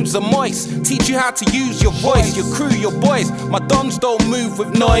 Dudes are moist, teach you how to use your voice. Your crew, your boys, my dons don't move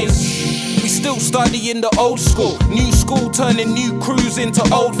with noise. We still study in the old school. New school turning new crews into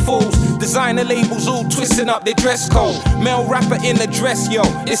old fools. Designer labels all twisting up their dress code. Male rapper in a dress, yo,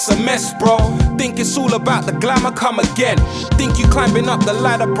 it's a mess, bro. Think it's all about the glamour, come again. Think you climbing up the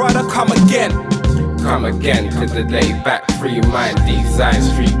ladder, brother, come again. Come again to the laid back, free mind, design,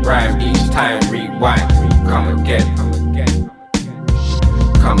 street rhyme, each time rewind. Come again, come again,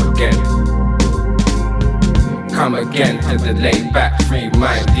 come again. Come again to the laid back, free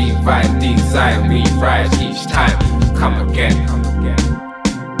mind, divine, design, rewrite each time. Come again, come again,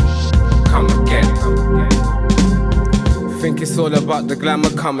 come again, come again. Think it's all about the glamour,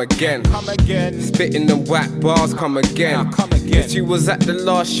 come again. Come again. Spitting the whack bars, come again. Come again. If you was at the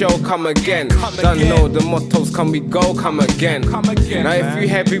last show, come again. Don't know the mottos, come we go, come again. Come again. Now if you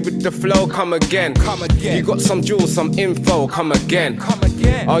heavy with the flow, come again. Come again. You got some jewels, some info, come again. Come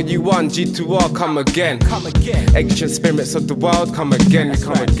again. Are you one G2R, come again. Come again. Ancient spirits of the world, come again. We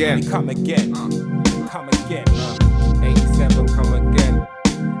come again. We come again. Come again. 87, come again.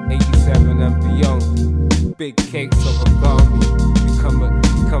 87 and beyond. Big cakes of a gum. We come again.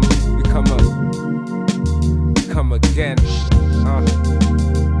 Come again,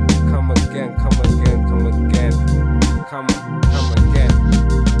 come again, come again. Come again.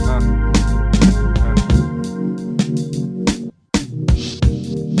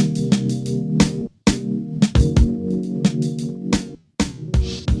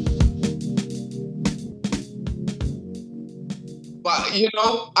 But you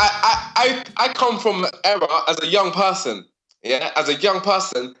know, I come from an era as a young person, yeah, as a young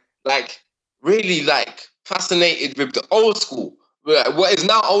person, like really like fascinated with the old school, what is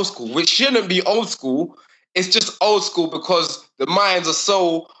now old school, which shouldn't be old school. It's just old school because the minds are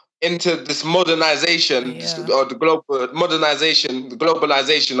so into this modernization or the globalization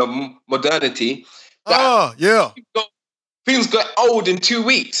of modernity. Things got old in 2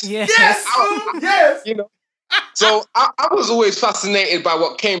 weeks. Yes. Yes. You know. So I was always fascinated by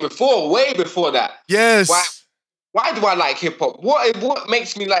what came before, way before that. Yes. Why do I like hip hop? What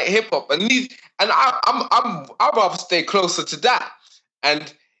makes me like hip hop? And I'd rather stay closer to that.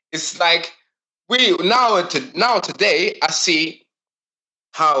 And it's like today I see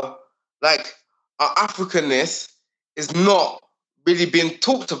how like our Africanness is not really being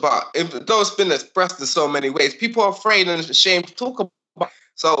talked about, though it's been expressed in so many ways. People are afraid and ashamed to talk about.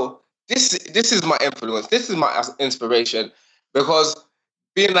 So this is my influence. This is my inspiration, because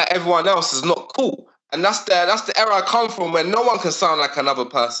being like everyone else is not cool. And that's the era I come from, where no one can sound like another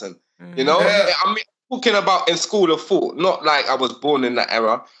person. You know, I'm talking about in School of Thought, not like I was born in that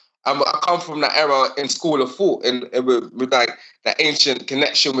era. I come from that era in School of Thought, and with like that ancient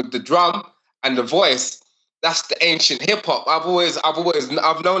connection with the drum and the voice. That's the ancient hip hop.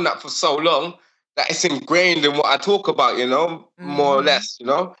 I've known that for so long that it's ingrained in what I talk about. You know, more or less. You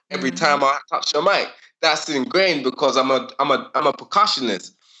know, every time I touch the mic, that's ingrained because I'm a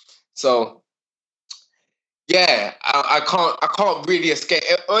percussionist. So. Yeah, I can't really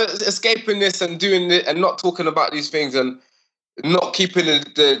escaping this and doing it and not talking about these things and not keeping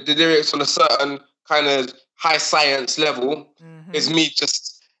the lyrics on a certain kind of high science level is me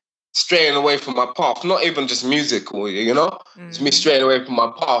just straying away from my path. Not even just musical, you know? It's me straying away from my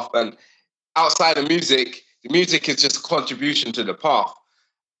path. And outside of music, the music is just a contribution to the path.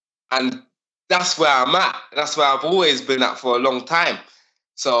 And that's where I'm at. That's where I've always been at for a long time.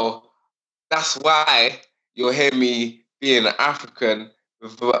 So that's why you'll hear me being an African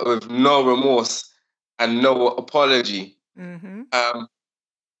with no remorse and no apology for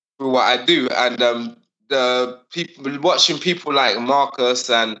what I do. And the people watching people like Marcus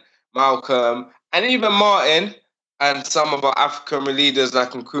and Malcolm and even Martin and some of our African leaders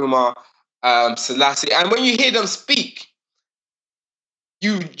like Nkrumah, Selassie. And when you hear them speak,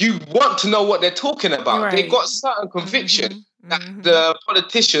 you want to know what they're talking about. Right. They got certain conviction that the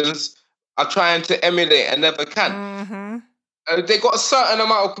politicians are trying to emulate and never can. They got a certain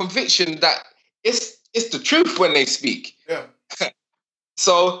amount of conviction that it's the truth when they speak. Yeah.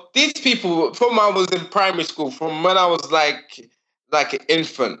 So these people, from when I was in primary school, from when I was like an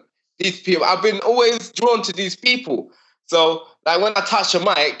infant, these people, I've been always drawn to these people. So like when I touch a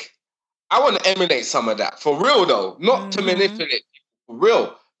mic, I want to emulate some of that. For real though, not to manipulate people, for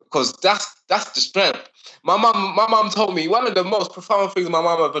real. Because that's the strength. My mom told me, one of the most profound things my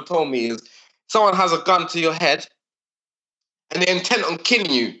mom ever told me is, someone has a gun to your head and they're intent on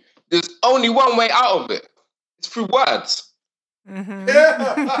killing you. There's only one way out of it. It's through words. Anyway,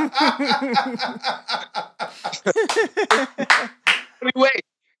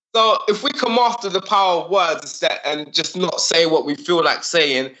 so if we can master the power of words and just not say what we feel like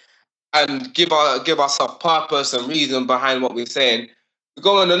saying and give ourselves purpose and reason behind what we're saying, we're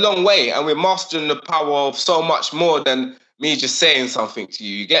going a long way, and we're mastering the power of so much more than me just saying something to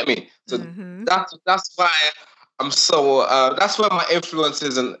you. You get me? So that's why I'm so. That's where my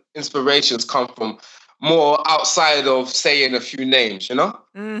influences and inspirations come from, more outside of saying a few names. You know?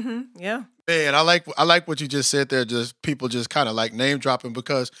 Yeah. Man, I like what you just said there. Just people just kind of like name dropping,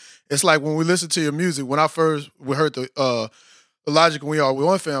 because it's like when we listen to your music. When I first heard the Logic and We Are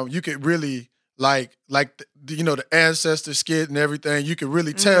One Fam, you could really. Like the Ancestor skit and everything, you could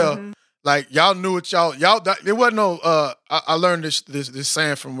really tell, like y'all knew what y'all. It wasn't no. I learned this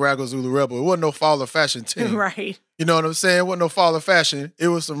saying from Raggle Zulu Rebel. It wasn't no fall of fashion team, right? You know what I'm saying? It wasn't no fall of fashion. It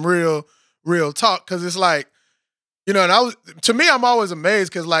was some real talk, because it's like, you know. And to me, I'm always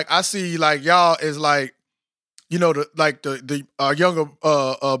amazed because like I see like y'all is like, you know, the younger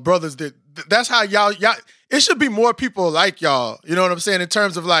brothers that that's how y'all. It should be more people like y'all. You know what I'm saying? In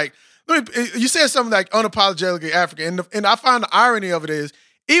terms of like. You said something like unapologetically African, and I find the irony of it is,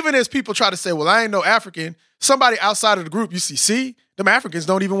 even as people try to say, well, I ain't no African, somebody outside of the group, you see, them Africans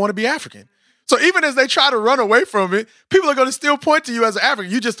don't even want to be African. So even as they try to run away from it, people are going to still point to you as an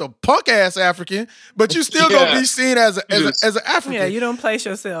African. You just a punk-ass African, but you still going to be seen as an African. Yeah, you don't place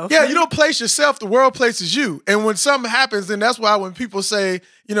yourself. Yeah, you don't place yourself. The world places you. And when something happens, then that's why when people say,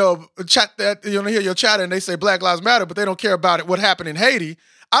 you know, hear your chatter and they say Black Lives Matter, but they don't care about it, what happened in Haiti,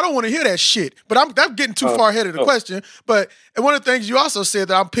 I don't want to hear that shit, but I'm getting too far ahead of the question. But one of the things you also said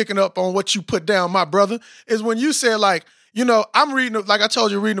that I'm picking up on what you put down, my brother, is when you said like, you know, I'm reading, like I told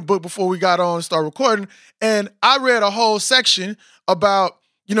you, reading a book before we got on and start recording, and I read a whole section about,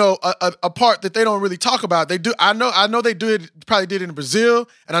 you know, a part that they don't really talk about. They do. I know they do it. Probably did it in Brazil,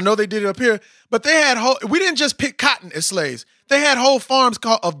 and I know they did it up here. But they had we didn't just pick cotton as slaves. They had whole farms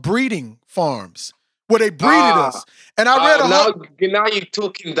of breeding farms where they breeded us. And I read now you're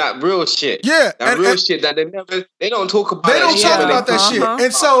talking that real shit. Yeah, that real shit that they don't talk about. They don't talk about that shit.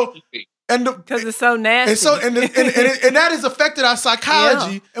 And so. Because it's so nasty. And that has affected our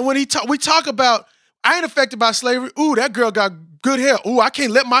psychology. Yeah. And when we talk about, I ain't affected by slavery. Ooh, that girl got good hair. Ooh, I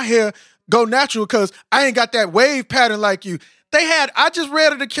can't let my hair go natural because I ain't got that wave pattern like you. I just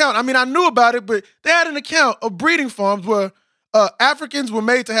read an account. I mean, I knew about it, but they had an account of breeding farms where Africans were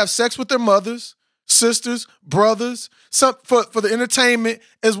made to have sex with their mothers, sisters, brothers, for the entertainment,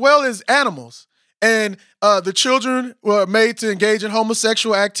 as well as animals. And the children were made to engage in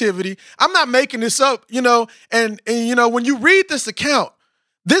homosexual activity. I'm not making this up, you know. And you know, when you read this account,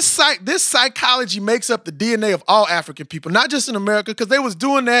 this psychology makes up the DNA of all African people, not just in America, because they was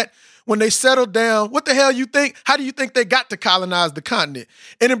doing that when they settled down. What the hell you think? How do you think they got to colonize the continent?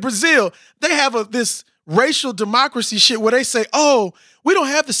 And in Brazil, they have this racial democracy shit where they say, oh, we don't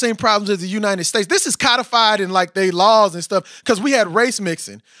have the same problems as the United States. This is codified in like their laws and stuff because we had race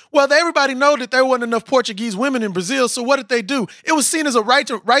mixing. Well, everybody know that there wasn't enough Portuguese women in Brazil, so what did they do? It was seen as a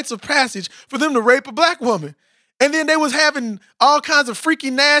rites of passage for them to rape a black woman. And then they was having all kinds of freaky,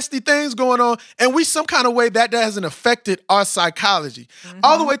 nasty things going on, and some kind of way that hasn't affected our psychology.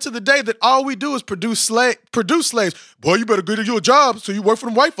 All the way to the day that all we do is produce slaves. Boy, you better get you a job so you work for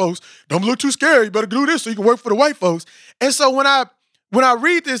them white folks. Don't look too scary. You better do this so you can work for the white folks. And so when I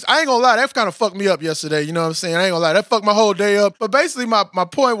read this, I ain't gonna lie, that kind of fucked me up yesterday. You know what I'm saying? I ain't gonna lie, that fucked my whole day up. But basically, my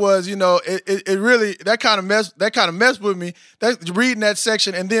point was, you know, it really that kind of messed with me. Reading that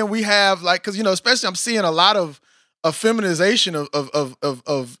section, and then we have like, because you know, especially I'm seeing a lot of feminization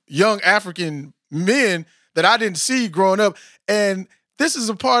of young African men that I didn't see growing up, and this is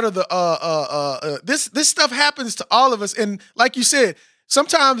a part of the this stuff happens to all of us, and like you said,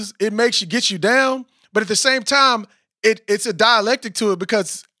 sometimes it gets you down, but at the same time. It's a dialectic to it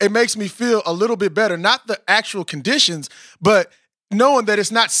because it makes me feel a little bit better. Not the actual conditions, but knowing that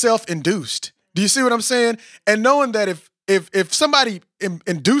it's not self-induced. Do you see what I'm saying? And knowing that if somebody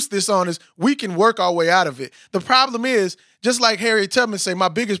induced this on us, we can work our way out of it. The problem is, just like Harriet Tubman say, my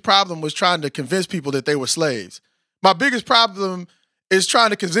biggest problem was trying to convince people that they were slaves. My biggest problem is trying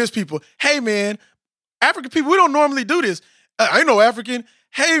to convince people, hey, man, African people, we don't normally do this. I ain't no African.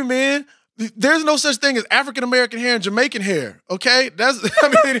 Hey, man, there's no such thing as African-American hair and Jamaican hair, okay? I'm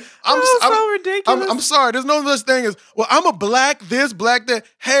so ridiculous. I'm sorry. There's no such thing as, well, I'm a black this, black that.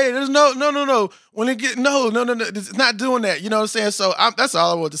 Hey, there's no. When it get, no. It's not doing that. You know what I'm saying? So that's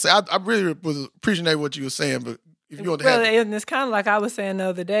all I wanted to say. I really was appreciating what you were saying, but if you want to have and it's kind of like I was saying the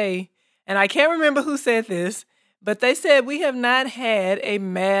other day, and I can't remember who said this, but they said we have not had a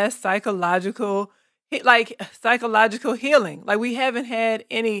mass psychological healing. Like we haven't had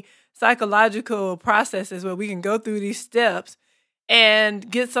any psychological processes where we can go through these steps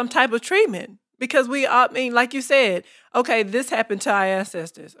and get some type of treatment. Because like you said, okay, this happened to our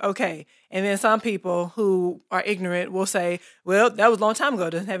ancestors. Okay. And then some people who are ignorant will say, well, that was a long time ago.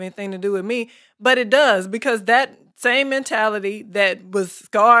 It doesn't have anything to do with me. But it does, because that same mentality that was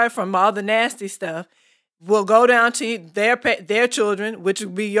scarred from all the nasty stuff will go down to their children, which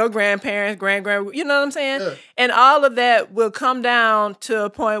would be your grandparents, grand, you know what I'm saying? Yeah. And all of that will come down to a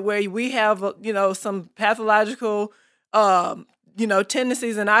point where we have, you know, some pathological,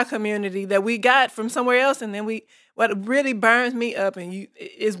 tendencies in our community that we got from somewhere else. And then what really burns me up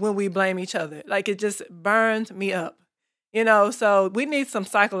is when we blame each other. Like, it just burns me up. You know, so we need some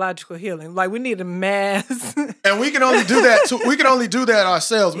psychological healing. Like, we need a mass. And we can only do that. We can only do that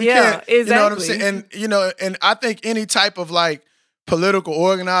ourselves. We can't. Exactly. You know what I'm saying? And and I think any type of like political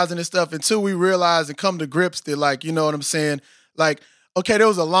organizing and stuff, until we realize and come to grips that, like, you know what I'm saying? Like, okay, there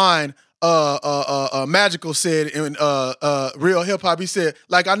was a line Magical said in Real Hip Hop. He said,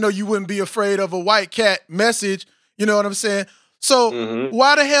 like, I know you wouldn't be afraid of a white cat message. You know what I'm saying? So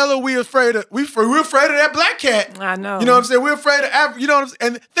why the hell are we afraid of? We're afraid of that black cat. I know. You know what I'm saying? We're afraid of you know what I'm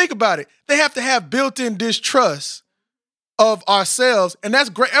saying? And think about it. They have to have built-in distrust of ourselves, and that's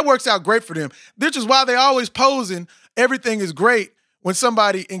great. That works out great for them. Which is why they always posing everything is great when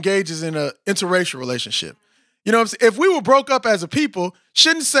somebody engages in an interracial relationship. You know what I'm saying? If we were broke up as a people,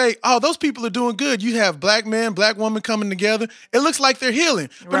 shouldn't say, oh, those people are doing good. You have black man, black woman coming together. It looks like they're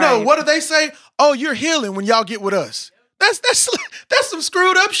healing. But no, what do they say? Oh, you're healing when y'all get with us. That's some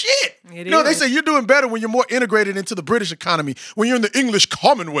screwed up shit. They say you're doing better when you're more integrated into the British economy, when you're in the English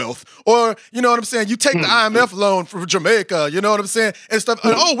Commonwealth, or, you know what I'm saying, you take the IMF loan from Jamaica, you know what I'm saying, and stuff.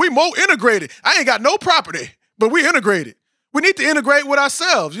 Oh, we more integrated. I ain't got no property, but we integrated. We need to integrate with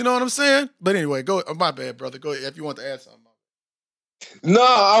ourselves. You know what I'm saying? But anyway, go. My bad, brother. Go ahead if you want to add something. No,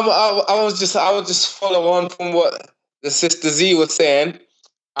 I was just follow on from what the Sister Z was saying,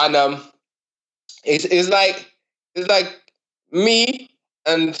 and it's like me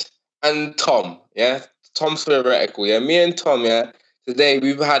and Tom, yeah, Tom's theoretical, yeah, me and Tom, yeah. Today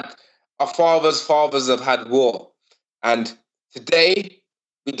our fathers have had war, and today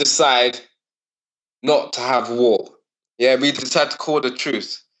we decide not to have war. Yeah, we decide to call the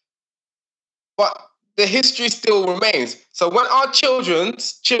truce, but the history still remains. So when our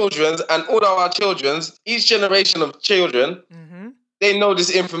children's and all of our children's, each generation of children, they know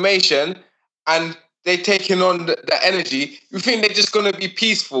this information and they're taking on the energy, you think they're just going to be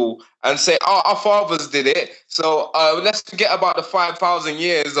peaceful and say, oh, our fathers did it, so let's forget about the 5,000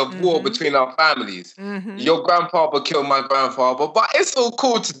 years of war between our families. Your grandfather killed my grandfather, but it's all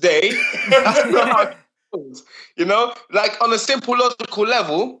cool today. That's not how it goes. You know, like on a simple logical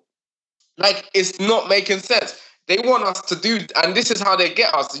level, like, it's not making sense. They want us to do, and this is how they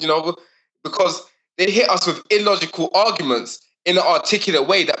get us, you know, because they hit us with illogical arguments in an articulate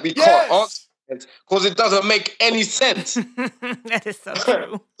way that we can't answer, because it doesn't make any sense. That is so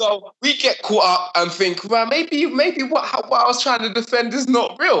true. So we get caught up and think, well, maybe what I was trying to defend is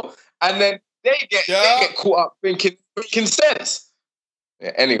not real. And then they get caught up thinking making sense.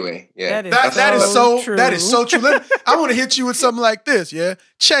 Yeah, anyway, yeah. That is so true. I want to hit you with something like this, yeah?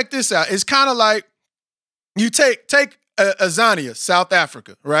 Check this out. It's kind of like you take Azania, South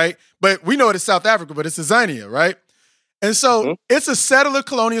Africa, right? But we know it is South Africa, but it's Azania, right? And so it's a settler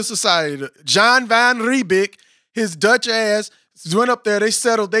colonial society. John van Riebeeck, his Dutch ass, went up there, they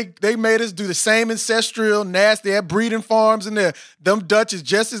settled, they made us do the same ancestral, nasty, they had breeding farms in there. Them Dutch is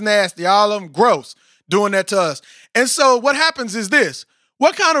just as nasty, all of them gross, doing that to us. And so what happens is this.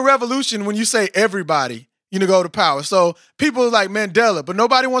 What kind of revolution when you say everybody, go to power? So people like Mandela, but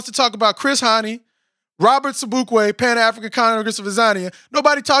nobody wants to talk about Chris Hani, Robert Sobukwe, Pan-African Congress of Azania.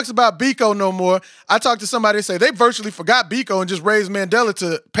 Nobody talks about Biko no more. I talked to somebody and say they virtually forgot Biko and just raised Mandela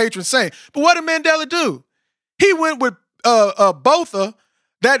to patron saint. But what did Mandela do? He went with Botha,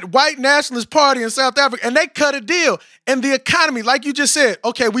 that white nationalist party in South Africa, and they cut a deal. And the economy, like you just said,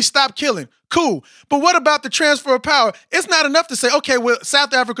 okay, we stopped killing. Cool. But what about the transfer of power? It's not enough to say, okay, well,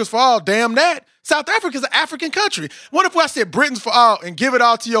 South Africa's for all. Damn that. South Africa's an African country. What if I said Britain's for all and give it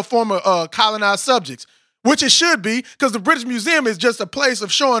all to your former colonized subjects? Which it should be, because the British Museum is just a place of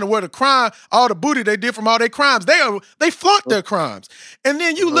showing where the crime, all the booty they did from all their crimes. They flaunt their crimes. And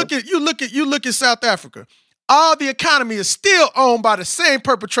then you look at South Africa. All the economy is still owned by the same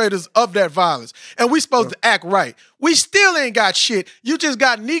perpetrators of that violence. And we supposed to act right. We still ain't got shit. You just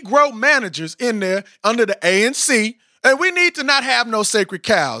got Negro managers in there under the ANC. And we need to not have no sacred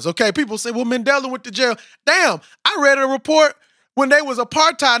cows, okay? People say, well, Mandela went to jail. Damn, I read a report when they was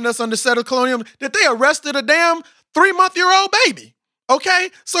apartheiding us under settled colonialism that they arrested a damn 3-month-old baby, okay?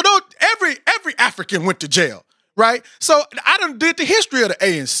 So every African went to jail, right? So I done did the history of the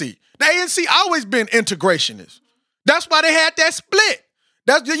ANC. The ANC always been integrationist. That's why they had that split.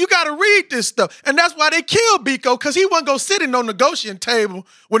 You got to read this stuff. And that's why they killed Biko, because he wasn't going to sit in no negotiating table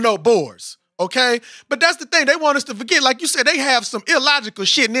with no boards, okay? But that's the thing. They want us to forget. Like you said, they have some illogical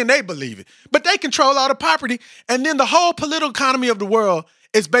shit, and then they believe it. But they control all the property, and then the whole political economy of the world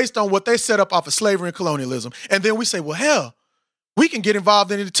is based on what they set up off of slavery and colonialism. And then we say, well, hell, we can get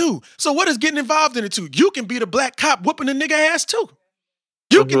involved in it too. So what is getting involved in it too? You can be the black cop whooping the nigga ass too.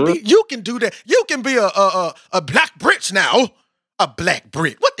 You can do that. You can be a black Brit now. A black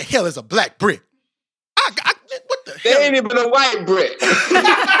Brit. What the hell is a black Brit? What the hell? They ain't even a white Brit.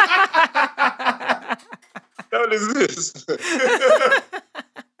 What is this?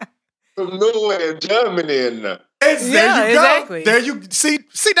 From Norway and Germany and there you go. Exactly. There you see.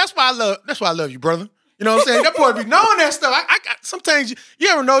 That's why I love you, brother. You know what I'm saying? That boy be knowing that stuff. I sometimes you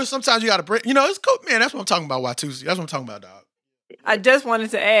ever notice? Sometimes you got to break. It's cool, man. That's what I'm talking about. Watusi. That's what I'm talking about, dog. I just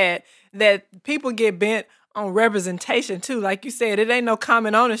wanted to add that people get bent on representation too. Like you said, it ain't no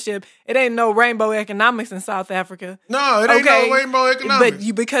common ownership. It ain't no rainbow economics in South Africa. No, it ain't no rainbow economics.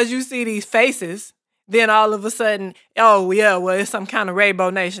 But because you see these faces, then all of a sudden, oh yeah, well, it's some kind of rainbow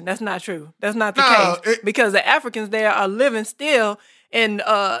nation. That's not true. That's not the case. Because the Africans there are living still in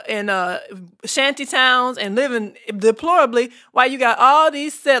shanty towns and living deplorably while you got all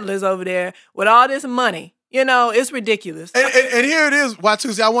these settlers over there with all this money. It's ridiculous. And here it is,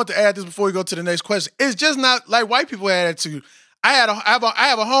 Watusi. I want to add this before we go to the next question. It's just not like white people had attitude. I have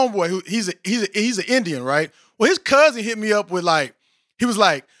a homeboy who he's an Indian, right? Well, his cousin hit me up with he was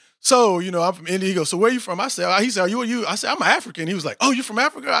like, so I'm from India. He goes, so where you from? I said, he said, are you? I said, I'm African. He was like, oh, you from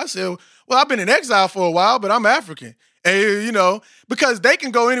Africa? I said, well, I've been in exile for a while, but I'm African. And, you know, because they can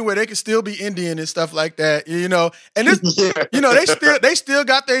go anywhere, they can still be Indian and stuff like that, you know. And this, you know, they still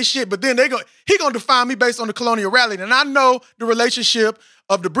got their shit, but then he gonna define me based on the colonial rally. And I know the relationship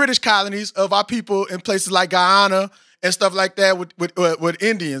of the British colonies of our people in places like Guyana and stuff like that with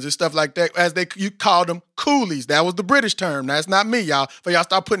Indians and stuff like that, as you called them coolies. That was the British term. That's not me, y'all. For y'all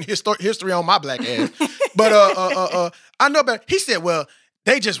start putting history on my black ass. But I know about. He said, well,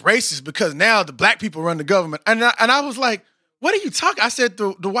 they just racist because now the black people run the government. And I was like, what are you talking? I said,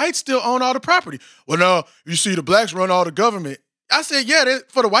 the whites still own all the property. Well, no, you see the blacks run all the government. I said, yeah,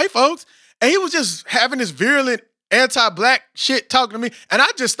 for the white folks. And he was just having this virulent anti-black shit talking to me. And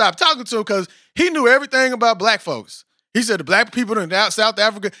I just stopped talking to him because he knew everything about black folks. He said the black people in South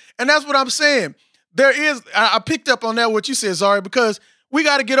Africa. And that's what I'm saying. I picked up on that, what you said, Zari, because we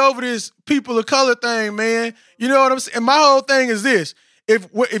got to get over this people of color thing, man. You know what I'm saying? And my whole thing is this.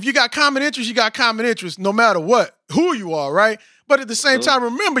 If you got common interests, you got common interests no matter who you are, right? But at the same time,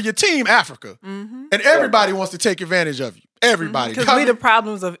 remember, you're Team Africa. Mm-hmm. And everybody wants to take advantage of you. Everybody. Because we the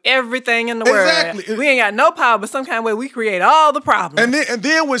problems of everything in the world. Exactly. We ain't got no power, but some kind of way we create all the problems. And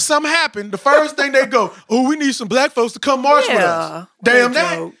then when something happened, the first thing they go, oh, we need some black folks to come march with us. Damn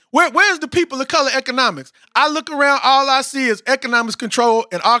that. Where's the people of color economics? I look around, all I see is economics control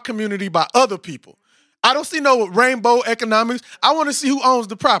in our community by other people. I don't see no rainbow economics. I want to see who owns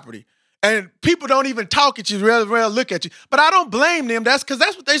the property. And people don't even talk at you, rather look at you. But I don't blame them. That's because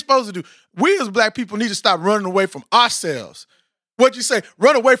that's what they're supposed to do. We as black people need to stop running away from ourselves. What you say?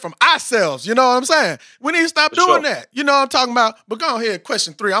 Run away from ourselves. You know what I'm saying? We need to stop doing that. You know what I'm talking about? But go ahead,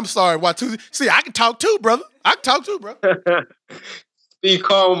 question 3. I'm sorry, Watu. See, I can talk too, brother. I can talk too, bro. Be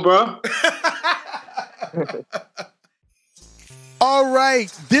calm, bro. All right,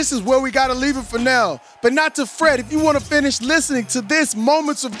 this is where we got to leave it for now. But not to fret. If you want to finish listening to this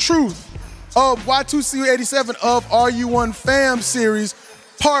Moments of Truth of Y2CU87 of RU1 Fam series,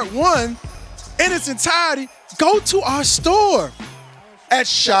 part 1, in its entirety, go to our store at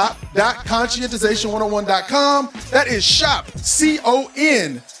shop.conscientization101.com. That is shop,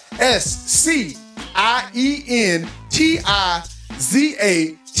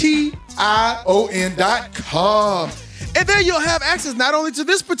 CONSCIENTIZATION.com. And there you'll have access not only to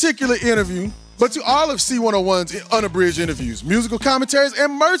this particular interview, but to all of C101's unabridged interviews, musical commentaries,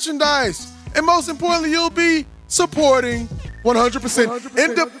 and merchandise. And most importantly, you'll be supporting 100%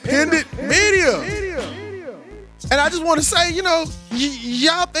 independent media. And I just want to say, you know,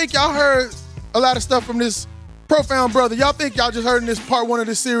 y'all think y'all heard a lot of stuff from this profound brother. Y'all think y'all just heard in this part 1 of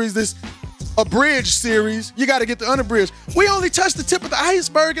this series, this abridged series. You got to get the unabridged. We only touched the tip of the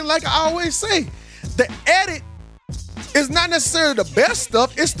iceberg, and like I always say, the edit is not necessarily the best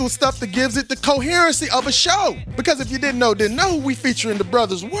stuff. It's the stuff that gives it the coherency of a show. Because if you didn't know, we featuring the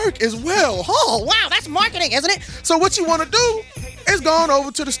brother's work as well. Oh, wow, that's marketing, isn't it? So what you want to do is go on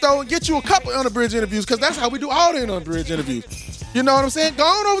over to the store and get you a couple unabridged interviews, because that's how we do all the unabridged interviews. You know what I'm saying? Go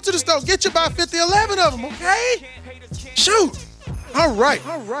on over to the store, get you about 50, 11 of them, okay? Shoot. All right.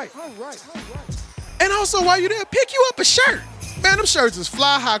 And also, while you're there, pick you up a shirt. Man, them shirts is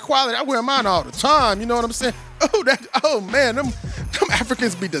fly high quality. I wear mine all the time. You know what I'm saying? Oh man, them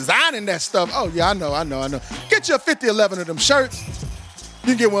Africans be designing that stuff. Oh yeah, I know. Get you a 50, 11 of them shirts. You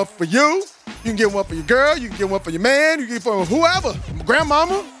can get one for you. You can get one for your girl. You can get one for your man. You can get one for whoever,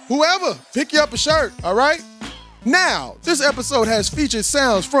 grandmama, whoever. Pick you up a shirt, all right? Now, this episode has featured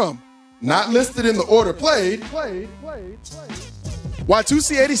sounds from, not listed in the order played,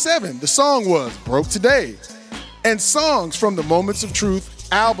 Y2C87. The song was Broke Today. And songs from the Moments of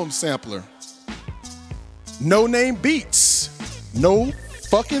Truth album sampler. No Name Beats, No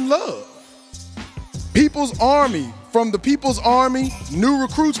Fucking Love. People's Army from the People's Army New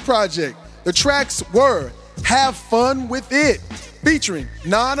Recruits Project. The tracks were Have Fun With It, featuring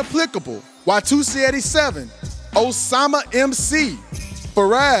Non-Applicable, Y2C87, Osama MC,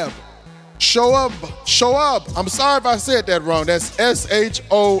 Farab, Shoab, I'm sorry if I said that wrong, that's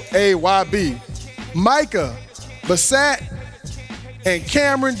SHOAYB, Micah, Basat, and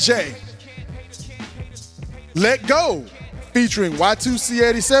Cameron J. Let Go, featuring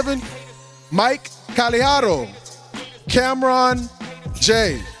Y2C87, Mike Caliharo, Cameron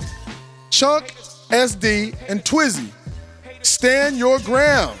J, Chunk SD, and Twizzy. Stand Your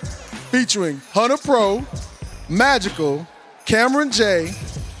Ground, featuring Hunter Pro, Magical, Cameron J,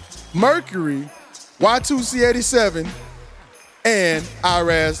 Mercury, Y2C87, and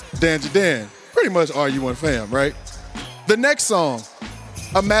Iraz Danger Dan. Pretty much RU1 Fam, right? The next song,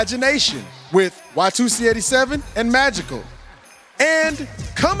 Imagination, with Y2C87 and Magical. And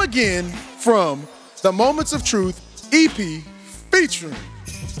Come Again from the Moments of Truth EP featuring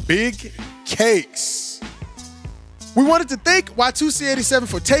Big Cakes. We wanted to thank Y2C87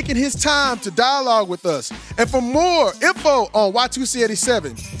 for taking his time to dialogue with us. And for more info on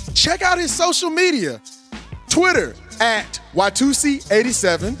Y2C87, check out his social media. Twitter at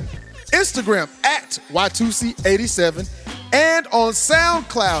Y2C87, Instagram at Y2C87, and on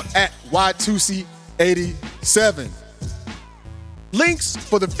SoundCloud at Y2C87. Links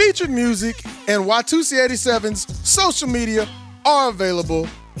for the featured music and Y2C87's social media are available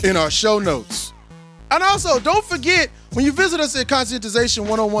in our show notes. And also, don't forget, when you visit us at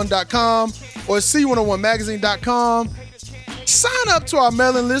conscientization101.com or C101magazine.com, sign up to our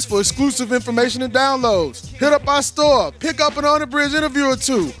mailing list for exclusive information and downloads. Hit up our store, pick up an On the Bridge interview or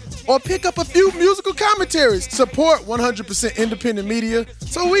two, or pick up a few musical commentaries. Support 100% independent media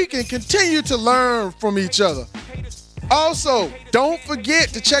so we can continue to learn from each other. Also, don't forget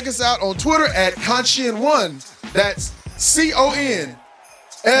to check us out on Twitter at Conscien1. That's CONSCIEN1.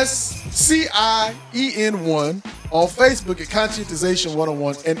 On Facebook at Conscientization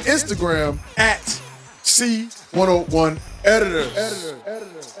 101 and Instagram at C101 Editor.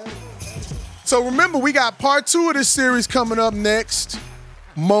 So remember, we got part 2 of this series coming up next.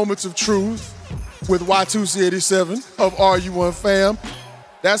 Moments of Truth with Y2C87 of RU1 Fam.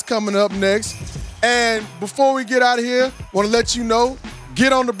 That's coming up next. And before we get out of here, want to let you know,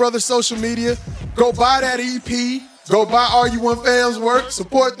 get on the brother's social media, go buy that EP, go buy RU1 Fam's work,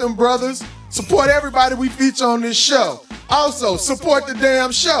 support them brothers, support everybody we feature on this show. Also, support the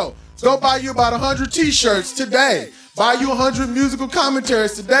damn show. Go buy you about 100 t-shirts today. Buy you 100 musical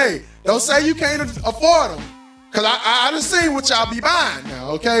commentaries today. Don't say you can't afford them. Cause I done seen what y'all be buying now,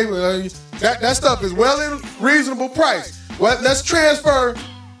 okay? Well, that stuff is well in reasonable price. Well, let's transfer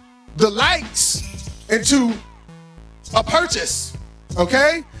the likes into a purchase,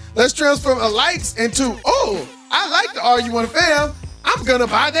 okay? Let's transfer the likes into, oh, I like the RU1 Fam. I'm gonna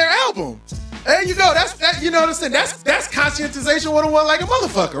buy their album. There you go. That's you know what I'm saying? That's conscientization 101 like a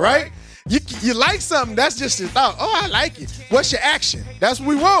motherfucker, right? You like something, that's just your thought. Oh, I like it. What's your action? That's what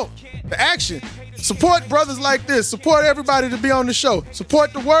we want. The action. Support brothers like this. Support everybody to be on the show.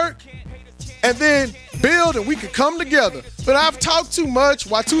 Support the work, and then build, and we can come together. But I've talked too much.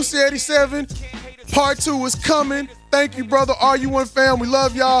 Y2C87, part 2 is coming. Thank you, brother RU1 Fam. We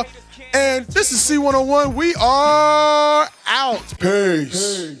love y'all. And this is C101. We are out.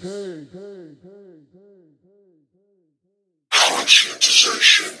 Peace.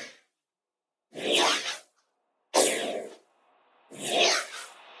 Conscientization 101.